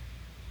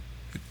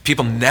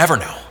 People never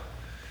know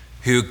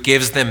who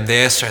gives them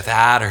this or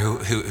that, or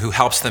who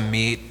helps them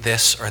meet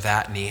this or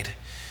that need.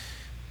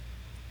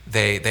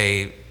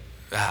 They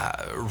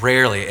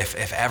rarely,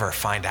 if ever,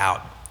 find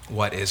out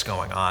what is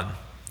going on.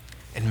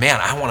 And man,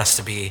 I want us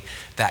to be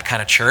that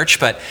kind of church,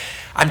 but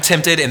I'm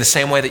tempted in the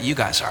same way that you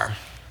guys are.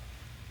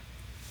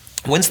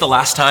 When's the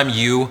last time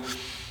you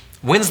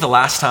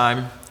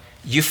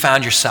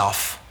found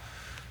yourself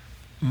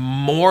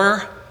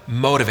more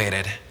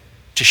motivated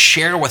to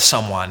share with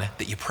someone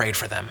that you prayed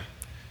for them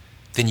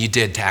than you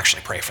did to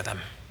actually pray for them?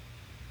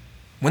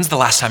 When's the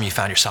last time you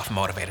found yourself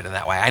motivated in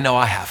that way? I know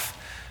I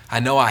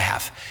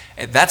have.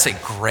 That's a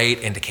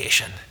great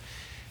indication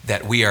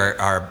that we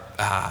are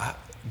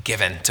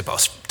given to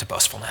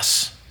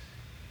boastfulness.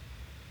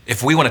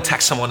 If we want to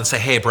text someone and say,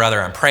 hey,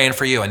 brother, I'm praying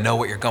for you, I know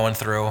what you're going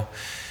through.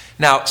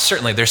 Now,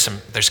 certainly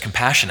there's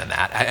compassion in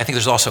that. I think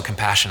there's also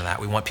compassion in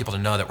that. We want people to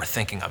know that we're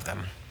thinking of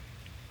them.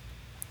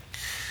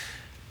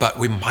 But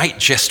we might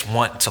just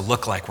want to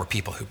look like we're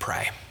people who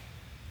pray.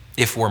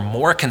 If we're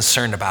more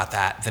concerned about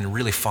that than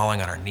really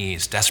falling on our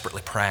knees,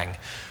 desperately praying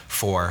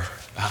for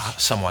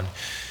someone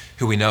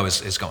who we know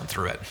is going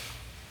through it.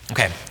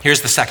 Okay,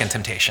 here's the second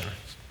temptation.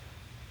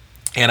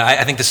 And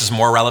I think this is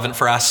more relevant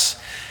for us.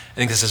 I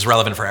think this is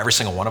relevant for every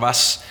single one of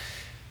us.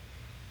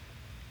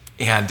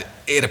 And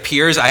it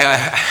appears, I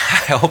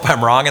hope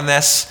I'm wrong in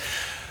this.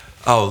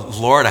 Oh,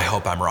 Lord, I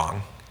hope I'm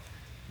wrong.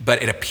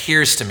 But it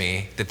appears to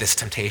me that this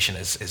temptation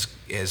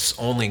is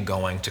only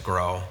going to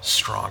grow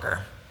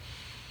stronger.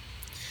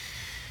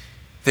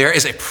 There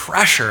is a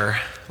pressure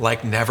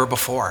like never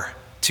before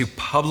to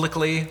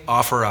publicly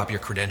offer up your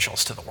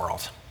credentials to the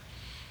world,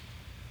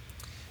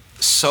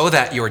 so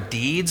that your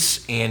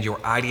deeds and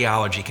your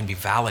ideology can be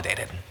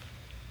validated.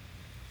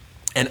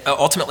 And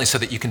ultimately so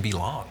that you can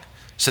belong,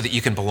 so that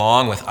you can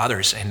belong with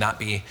others and not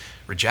be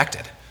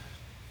rejected,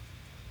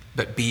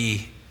 but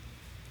be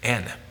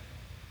in,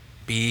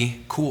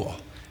 be cool,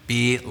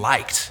 be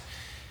liked,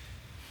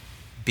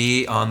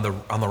 be on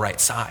the right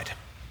side.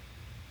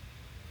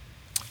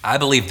 I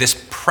believe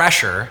this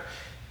pressure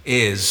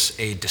is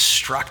a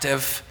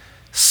destructive,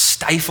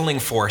 stifling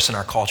force in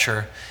our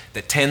culture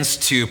that tends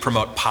to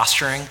promote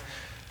posturing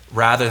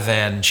rather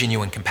than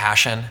genuine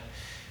compassion.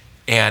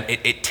 And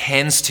it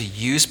tends to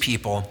use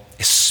people,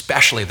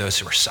 especially those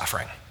who are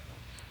suffering,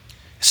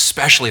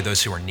 especially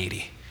those who are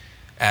needy,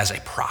 as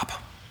a prop.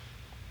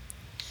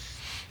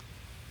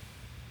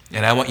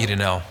 And I want you to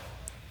know,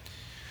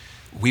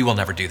 we will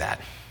never do that.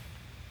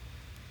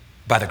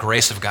 By the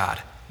grace of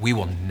God, we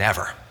will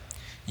never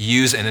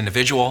use an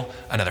individual,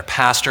 another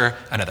pastor,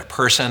 another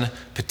person,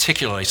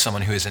 particularly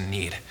someone who is in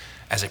need,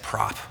 as a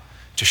prop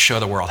to show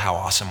the world how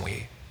awesome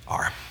we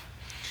are.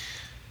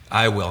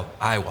 I will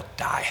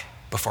die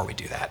before we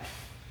do that.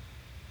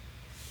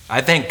 I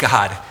thank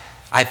God,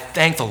 I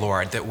thank the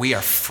Lord that we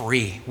are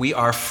free. We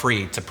are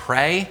free to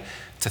pray,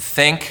 to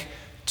think,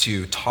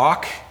 to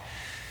talk,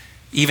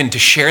 even to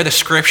share the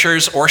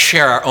scriptures or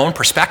share our own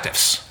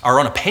perspectives, our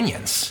own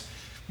opinions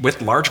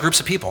with large groups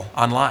of people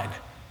online.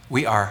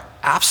 We are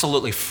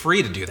absolutely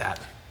free to do that.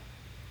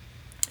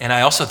 And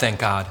I also thank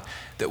God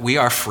that we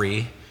are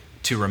free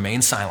to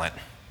remain silent.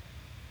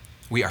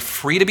 We are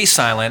free to be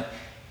silent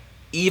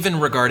even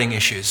regarding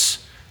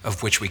issues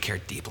of which we care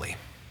deeply.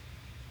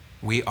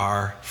 We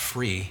are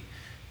free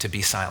to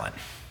be silent.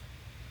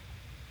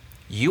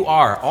 You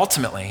are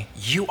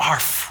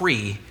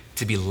free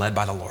to be led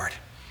by the Lord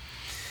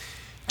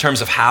in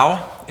terms of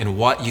how and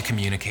what you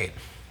communicate.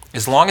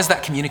 As long as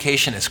that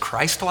communication is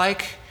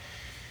Christ-like,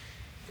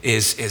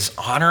 is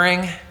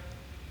honoring,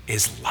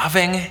 is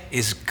loving,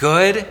 is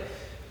good,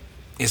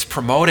 is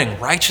promoting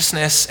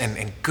righteousness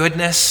and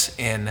goodness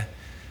in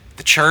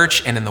the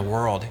church and in the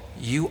world,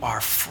 you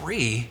are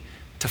free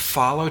to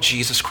follow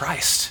Jesus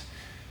Christ.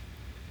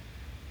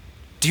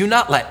 Do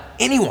not let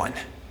anyone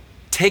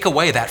take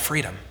away that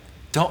freedom.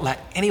 Don't let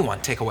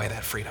anyone take away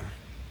that freedom.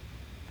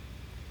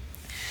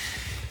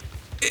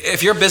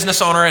 If you're a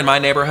business owner in my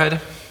neighborhood,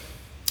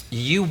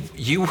 you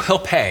will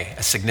pay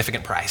a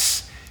significant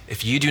price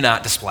if you do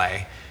not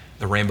display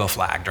the rainbow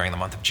flag during the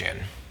month of June.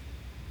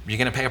 You're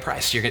going to pay a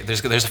price.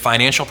 There's a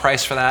financial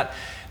price for that.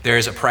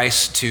 There's a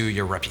price to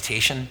your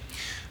reputation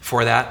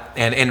for that,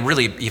 and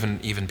really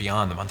even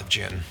beyond the month of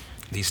June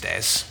these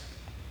days.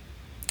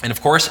 And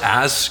of course,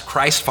 as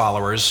Christ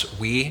followers,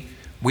 we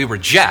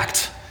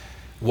reject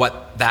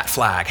what that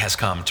flag has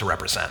come to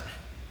represent.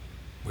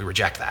 We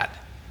reject that.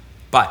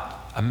 But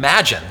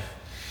imagine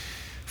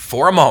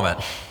for a moment,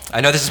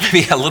 I know this is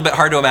maybe a little bit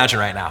hard to imagine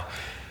right now,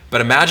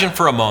 but imagine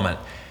for a moment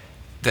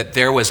that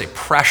there was a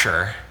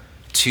pressure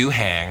to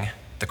hang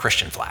the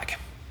Christian flag.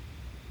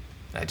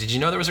 Now, did you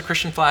know there was a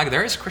Christian flag?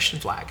 There is a Christian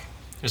flag.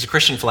 There's a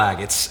Christian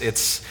flag.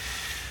 It's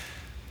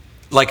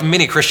like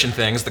many Christian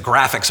things, the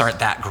graphics aren't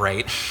that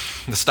great.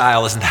 The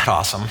style isn't that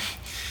awesome.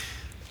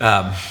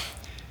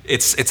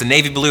 It's a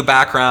navy blue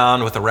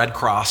background with a red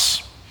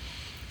cross.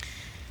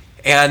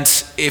 And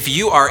if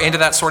you are into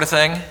that sort of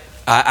thing,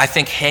 I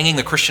think hanging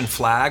the Christian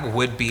flag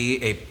would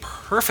be a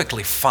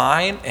perfectly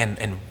fine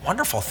and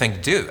wonderful thing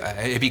to do.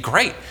 It'd be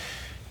great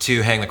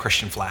to hang the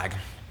Christian flag.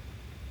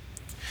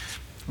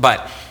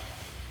 But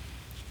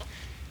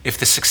if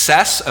the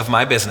success of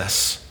my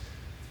business,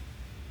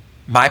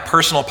 my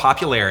personal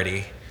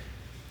popularity,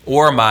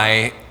 or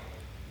my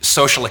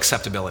social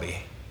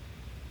acceptability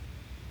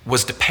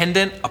was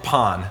dependent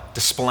upon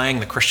displaying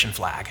the Christian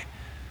flag,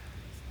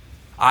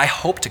 I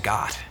hope to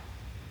God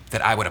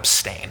that I would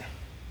abstain,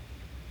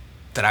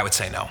 that I would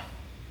say no.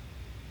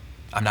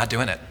 I'm not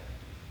doing it.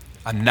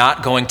 I'm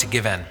not going to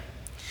give in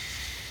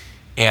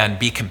and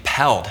be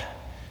compelled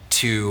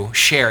to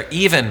share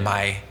even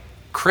my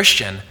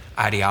Christian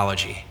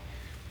ideology.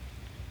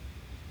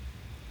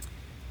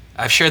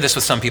 I've shared this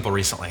with some people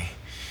recently.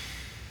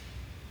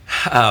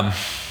 And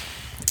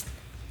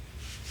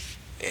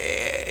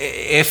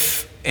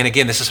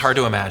again, this is hard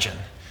to imagine,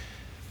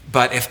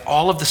 but if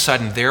all of a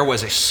sudden there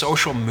was a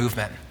social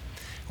movement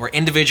where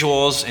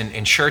individuals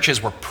in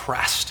churches were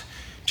pressed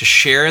to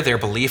share their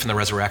belief in the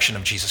resurrection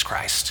of Jesus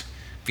Christ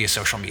via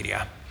social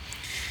media,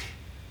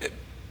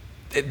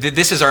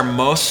 this is our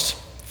most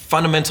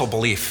fundamental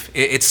belief.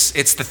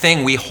 It's the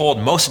thing we hold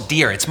most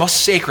dear. It's most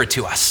sacred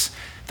to us.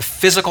 The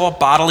physical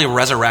bodily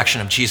resurrection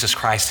of Jesus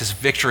Christ, his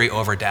victory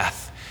over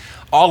death.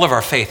 All of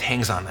our faith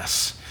hangs on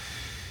this.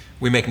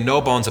 We make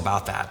no bones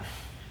about that.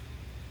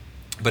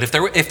 But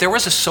if there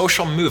was a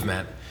social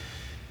movement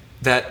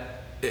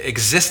that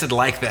existed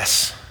like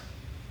this,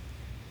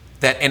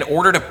 that in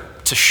order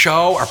to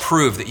show or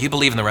prove that you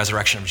believe in the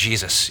resurrection of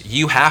Jesus,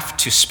 you have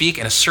to speak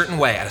in a certain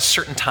way at a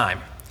certain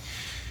time,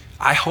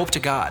 I hope to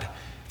God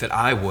that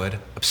I would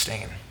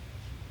abstain.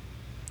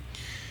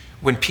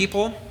 When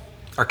people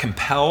are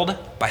compelled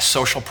by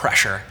social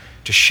pressure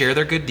to share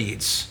their good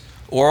deeds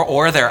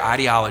or their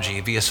ideology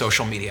via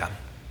social media,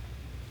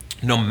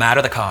 no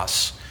matter the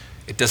cause,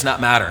 it does not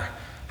matter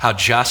how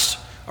just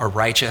or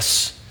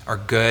righteous or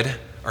good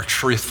or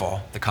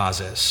truthful the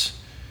cause is.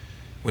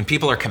 When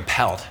people are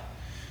compelled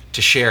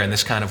to share in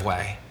this kind of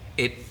way,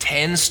 it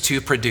tends to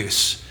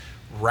produce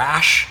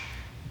rash,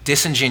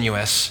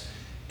 disingenuous,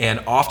 and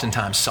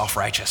oftentimes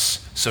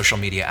self-righteous social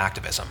media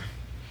activism.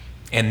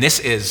 And this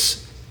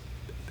is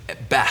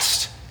at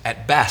best,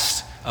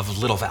 of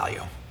little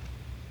value.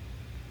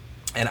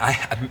 And I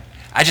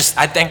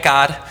thank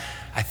God,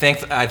 I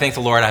thank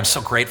the Lord, I'm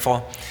so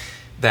grateful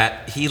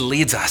that he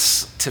leads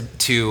us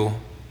to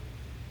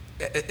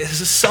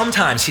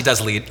sometimes he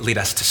does lead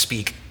us to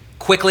speak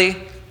quickly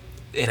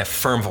in a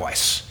firm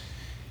voice,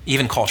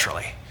 even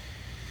culturally.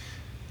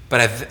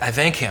 But I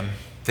thank him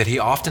that he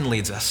often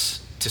leads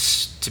us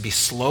to be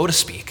slow to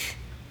speak,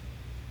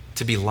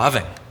 to be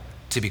loving,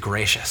 to be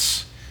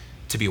gracious,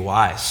 to be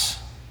wise,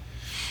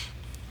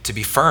 to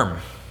be firm.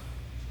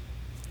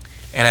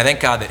 And I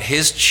thank God that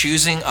his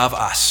choosing of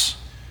us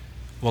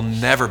will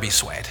never be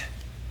swayed.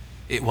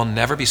 It will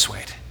never be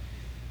swayed.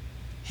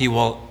 He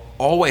will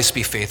always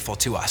be faithful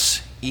to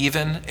us,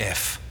 even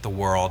if the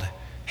world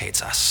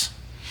hates us.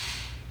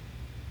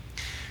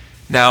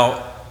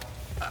 Now,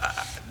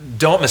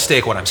 don't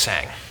mistake what I'm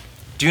saying.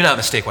 Do not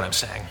mistake what I'm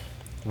saying.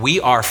 We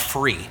are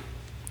free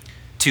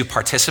to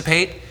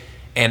participate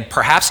and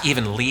perhaps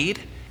even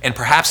lead and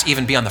perhaps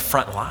even be on the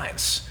front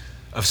lines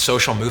of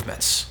social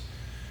movements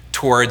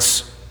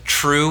towards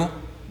true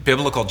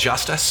biblical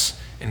justice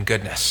and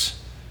goodness.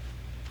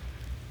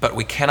 But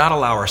we cannot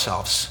allow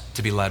ourselves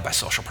to be led by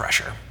social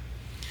pressure.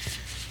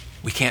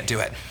 We can't do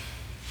it.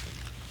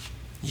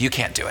 You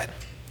can't do it.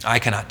 I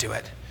cannot do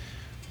it.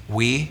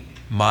 We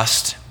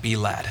must be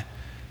led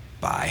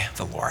by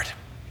the Lord.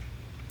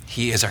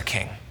 He is our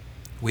King.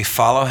 We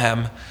follow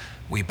him.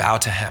 We bow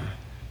to him,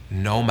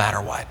 no matter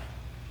what.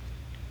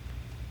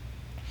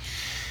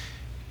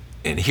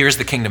 And here's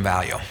the kingdom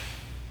value.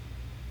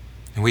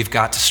 And we've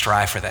got to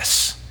strive for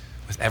this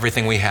with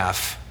everything we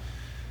have,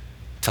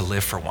 to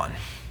live for one.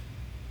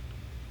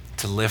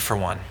 To live for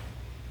one.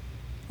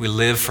 We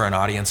live for an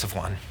audience of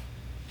one.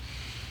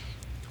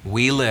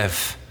 We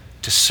live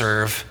to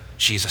serve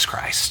Jesus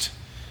Christ.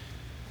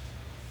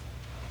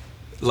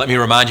 Let me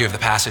remind you of the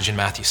passage in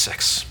Matthew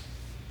 6.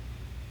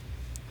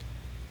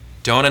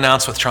 Don't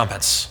announce with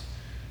trumpets,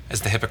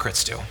 as the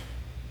hypocrites do.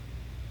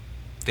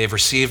 They've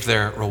received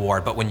their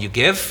reward. But when you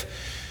give,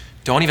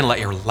 don't even let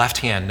your left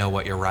hand know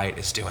what your right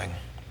is doing.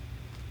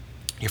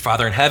 Your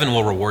Father in heaven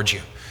will reward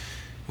you.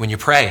 When you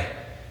pray,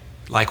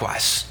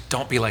 likewise,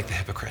 don't be like the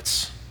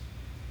hypocrites.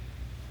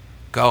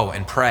 Go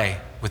and pray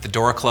with the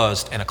door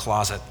closed in a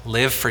closet.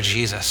 Live for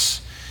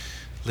Jesus.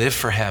 Live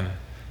for him,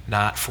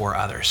 not for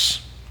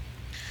others.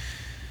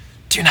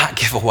 Do not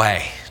give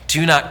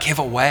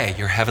away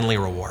your heavenly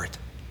reward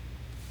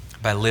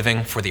by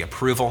living for the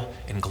approval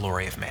and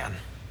glory of man.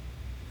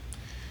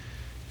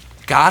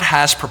 God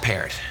has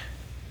prepared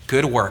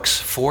good works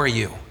for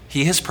you.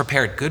 He has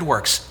prepared good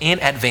works in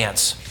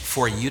advance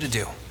for you to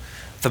do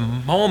the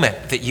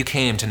moment that you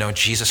came to know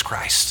Jesus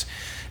Christ.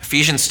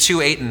 Ephesians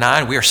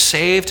 2:8-9, we are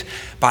saved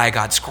by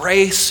God's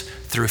grace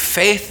through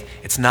faith.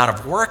 It's not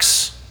of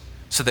works,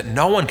 so that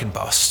no one can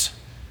boast.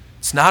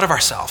 It's not of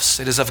ourselves,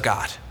 it is of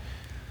God.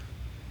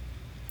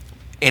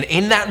 And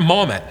in that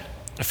moment,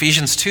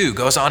 Ephesians 2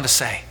 goes on to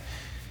say,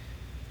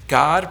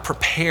 God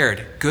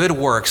prepared good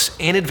works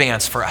in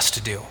advance for us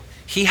to do.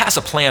 He has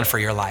a plan for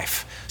your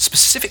life,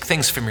 specific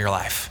things from your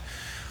life.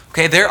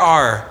 Okay, there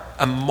are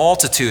a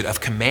multitude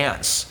of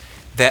commands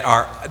that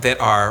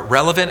are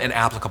relevant and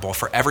applicable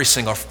for every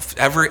single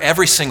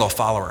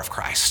follower of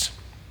Christ.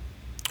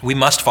 We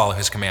must follow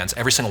his commands,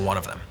 every single one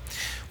of them.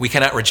 We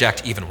cannot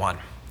reject even one.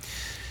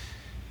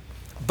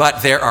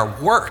 But there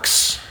are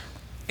works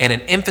and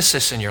an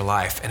emphasis in your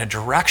life and a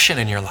direction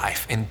in your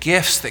life and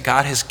gifts that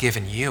God has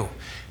given you,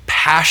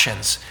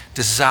 passions,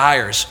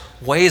 desires,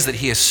 ways that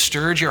he has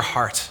stirred your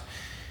heart,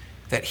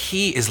 that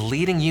he is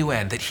leading you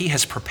in, that he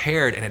has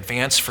prepared in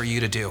advance for you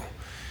to do.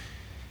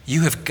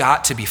 You have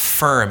got to be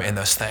firm in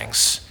those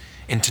things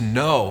and to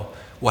know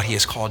what he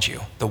has called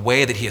you, the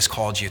way that he has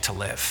called you to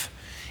live.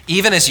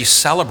 Even as you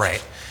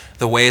celebrate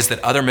the ways that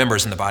other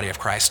members in the body of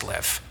Christ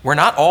live. We're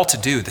not all to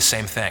do the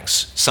same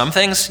things. Some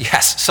things,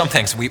 yes, some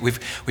things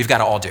we've got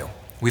to all do.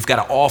 We've got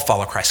to all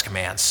follow Christ's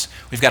commands.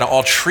 We've got to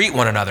all treat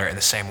one another in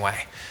the same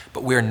way.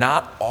 But we're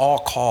not all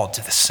called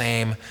to the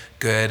same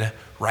good,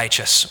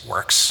 righteous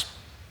works.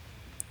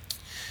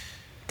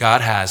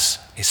 God has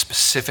a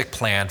specific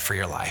plan for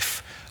your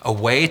life, a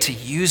way to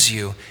use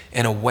you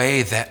in a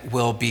way that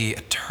will be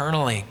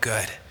eternally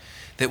good,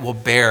 that will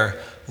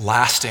bear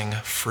lasting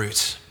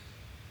fruit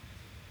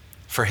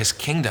for his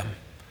kingdom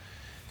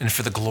and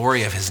for the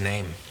glory of his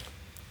name.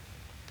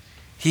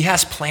 He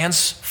has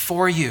plans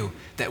for you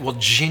that will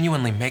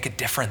genuinely make a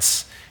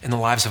difference in the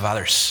lives of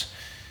others.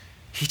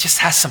 He just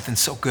has something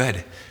so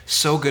good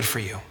for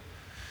you.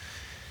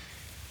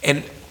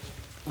 And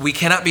we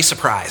cannot be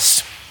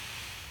surprised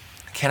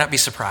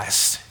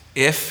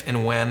if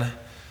and when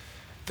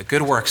the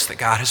good works that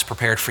God has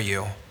prepared for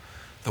you,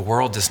 the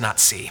world does not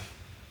see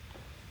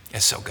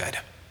as so good.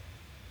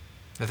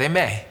 They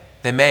may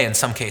in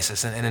some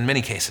cases and in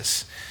many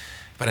cases,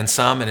 but in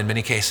some and in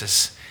many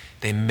cases,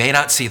 they may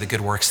not see the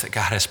good works that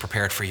God has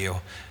prepared for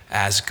you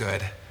as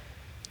good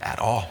at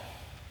all.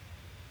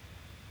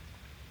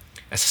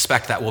 I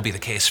suspect that will be the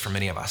case for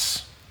many of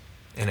us,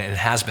 and it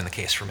has been the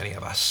case for many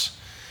of us.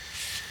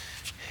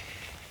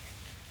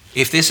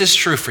 If this is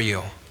true for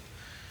you,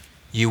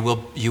 you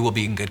will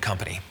be in good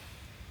company.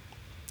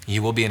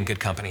 You will be in good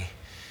company.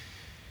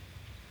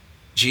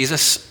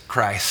 Jesus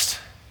Christ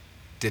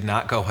did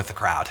not go with the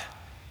crowd.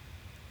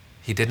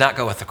 He did not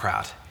go with the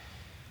crowd.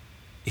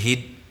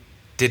 He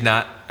did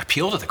not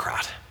appeal to the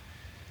crowd.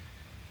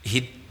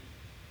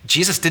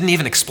 Jesus didn't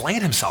even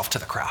explain himself to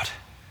the crowd.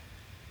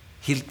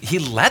 He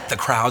let the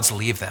crowds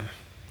leave them.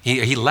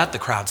 He let the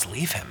crowds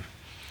leave him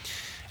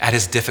at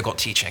his difficult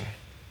teaching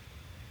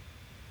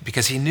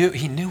because he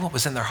knew what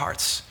was in their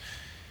hearts.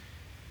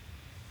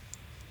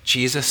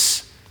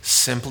 Jesus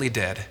simply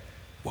did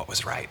what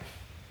was right.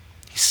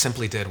 He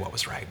simply did what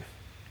was right.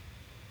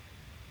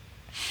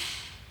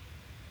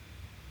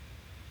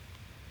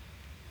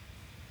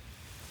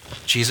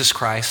 Jesus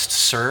Christ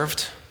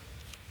served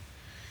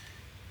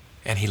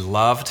and he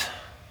loved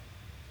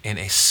in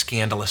a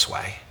scandalous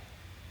way.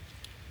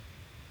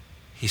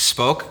 He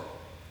spoke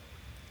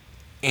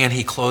and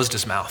he closed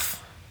his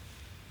mouth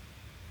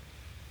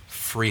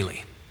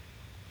freely,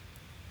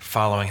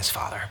 following his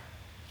Father,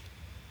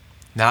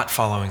 not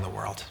following the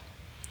world.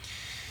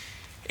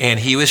 And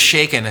he was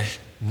shaken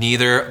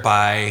neither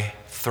by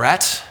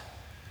threat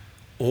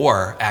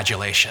or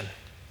adulation.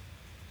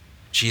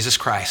 Jesus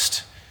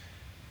Christ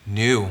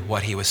knew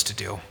what he was to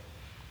do,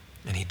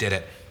 and he did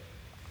it.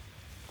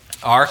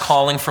 Our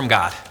calling from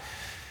God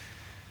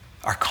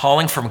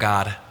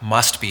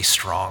must be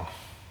strong.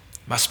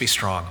 Must be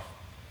strong.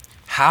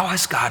 How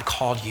has God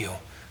called you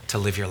to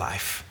live your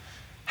life?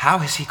 How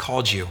has he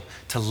called you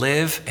to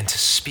live and to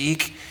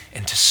speak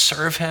and to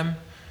serve him?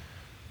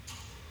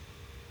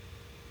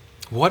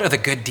 What are the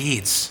good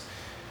deeds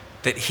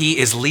that he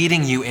is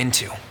leading you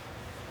into?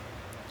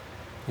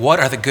 What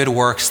are the good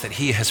works that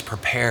he has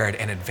prepared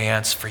in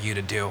advance for you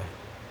to do?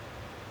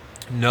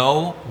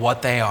 Know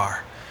what they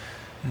are.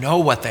 Know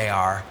what they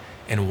are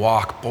and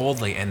walk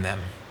boldly in them.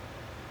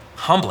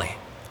 Humbly,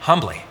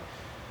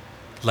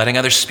 letting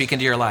others speak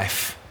into your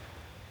life,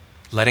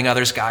 letting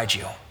others guide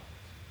you,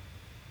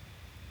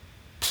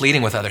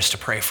 pleading with others to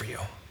pray for you.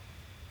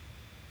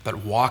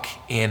 But walk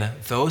in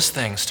those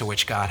things to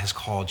which God has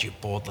called you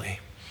boldly.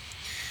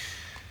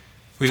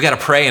 We've got to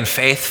pray in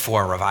faith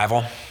for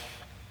revival.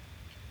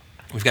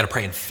 We've got to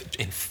pray in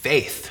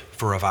faith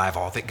for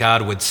revival, that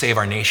God would save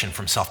our nation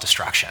from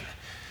self-destruction.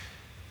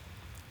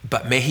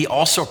 But may he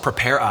also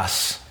prepare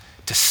us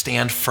to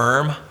stand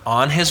firm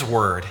on his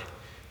word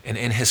and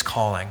in his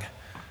calling,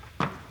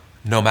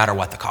 no matter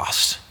what the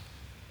cost.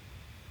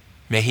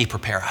 May he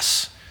prepare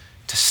us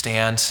to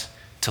stand,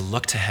 to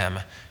look to him,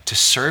 to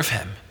serve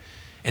him,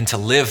 and to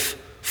live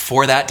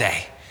for that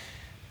day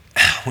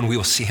when we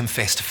will see him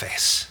face to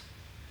face.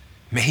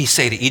 May he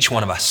say to each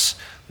one of us,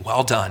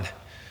 "Well done,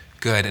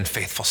 good and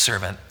faithful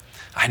servant."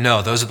 I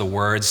know those are the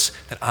words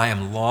that I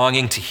am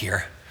longing to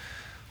hear.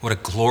 What a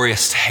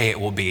glorious day it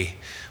will be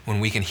when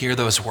we can hear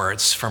those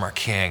words from our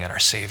King and our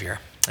Savior.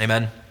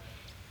 Amen?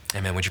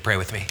 Amen. Would you pray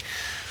with me?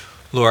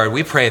 Lord,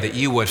 we pray that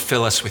you would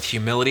fill us with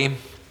humility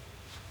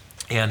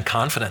and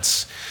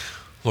confidence.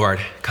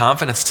 Lord,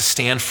 confidence to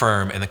stand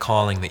firm in the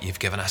calling that you've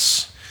given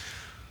us.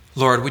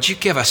 Lord, would you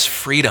give us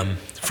freedom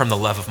from the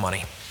love of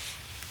money,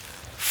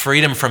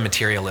 freedom from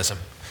materialism.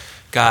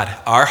 God,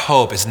 our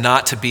hope is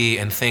not to be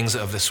in things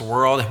of this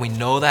world, and we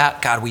know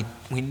that. God,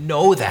 we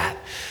know that,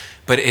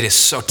 but it is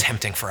so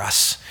tempting for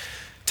us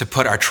to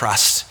put our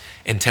trust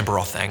in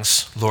temporal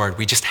things. Lord,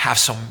 we just have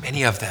so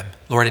many of them.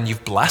 Lord, and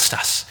you've blessed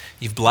us.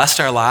 You've blessed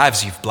our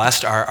lives. You've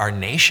blessed our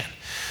nation.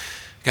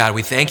 God,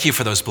 we thank you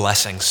for those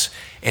blessings,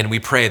 and we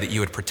pray that you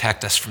would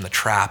protect us from the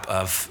trap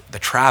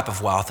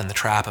of wealth and the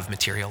trap of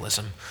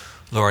materialism,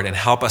 Lord, and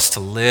help us to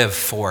live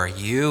for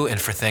you and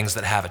for things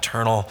that have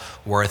eternal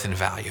worth and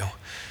value,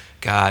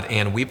 God.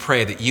 And we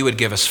pray that you would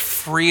give us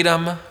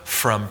freedom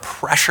from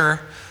pressure,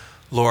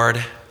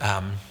 Lord,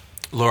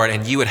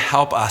 and you would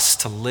help us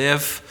to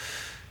live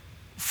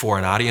for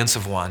an audience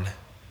of one,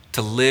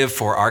 to live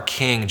for our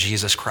King,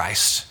 Jesus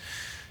Christ,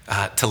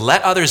 to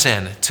let others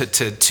in,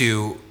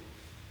 to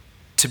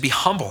be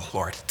humble,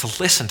 Lord, to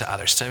listen to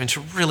others,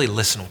 to really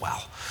listen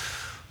well,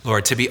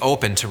 Lord, to be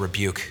open to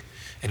rebuke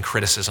and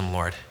criticism,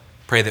 Lord.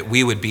 Pray that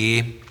we would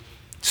be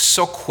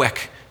so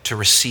quick to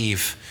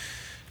receive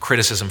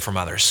criticism from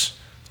others,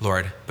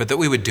 Lord, but that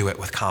we would do it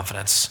with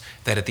confidence,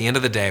 that at the end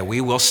of the day,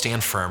 we will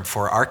stand firm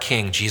for our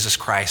King, Jesus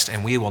Christ,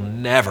 and we will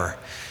never,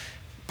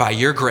 by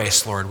your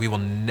grace, Lord, we will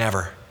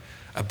never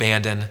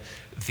abandon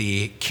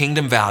the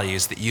kingdom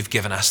values that you've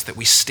given us, that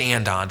we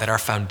stand on, that our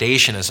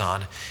foundation is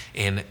on,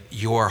 in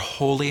your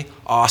holy,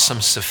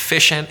 awesome,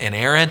 sufficient,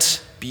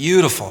 inerrant,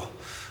 beautiful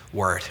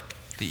word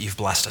that you've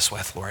blessed us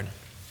with, Lord.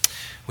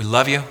 We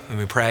love you, and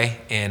we pray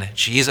in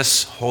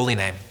Jesus' holy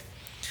name.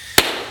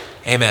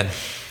 Amen.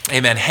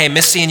 Amen. Hey,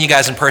 miss seeing you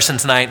guys in person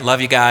tonight.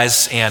 Love you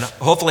guys, and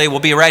hopefully we'll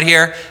be right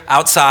here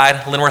outside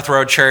Linworth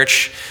Road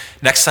Church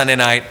next Sunday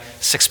night,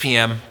 6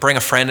 p.m. Bring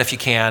a friend if you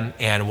can,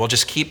 and we'll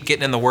just keep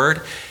getting in the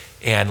Word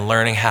and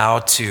learning how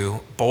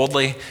to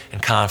boldly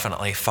and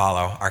confidently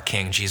follow our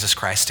King, Jesus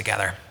Christ,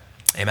 together.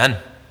 Amen.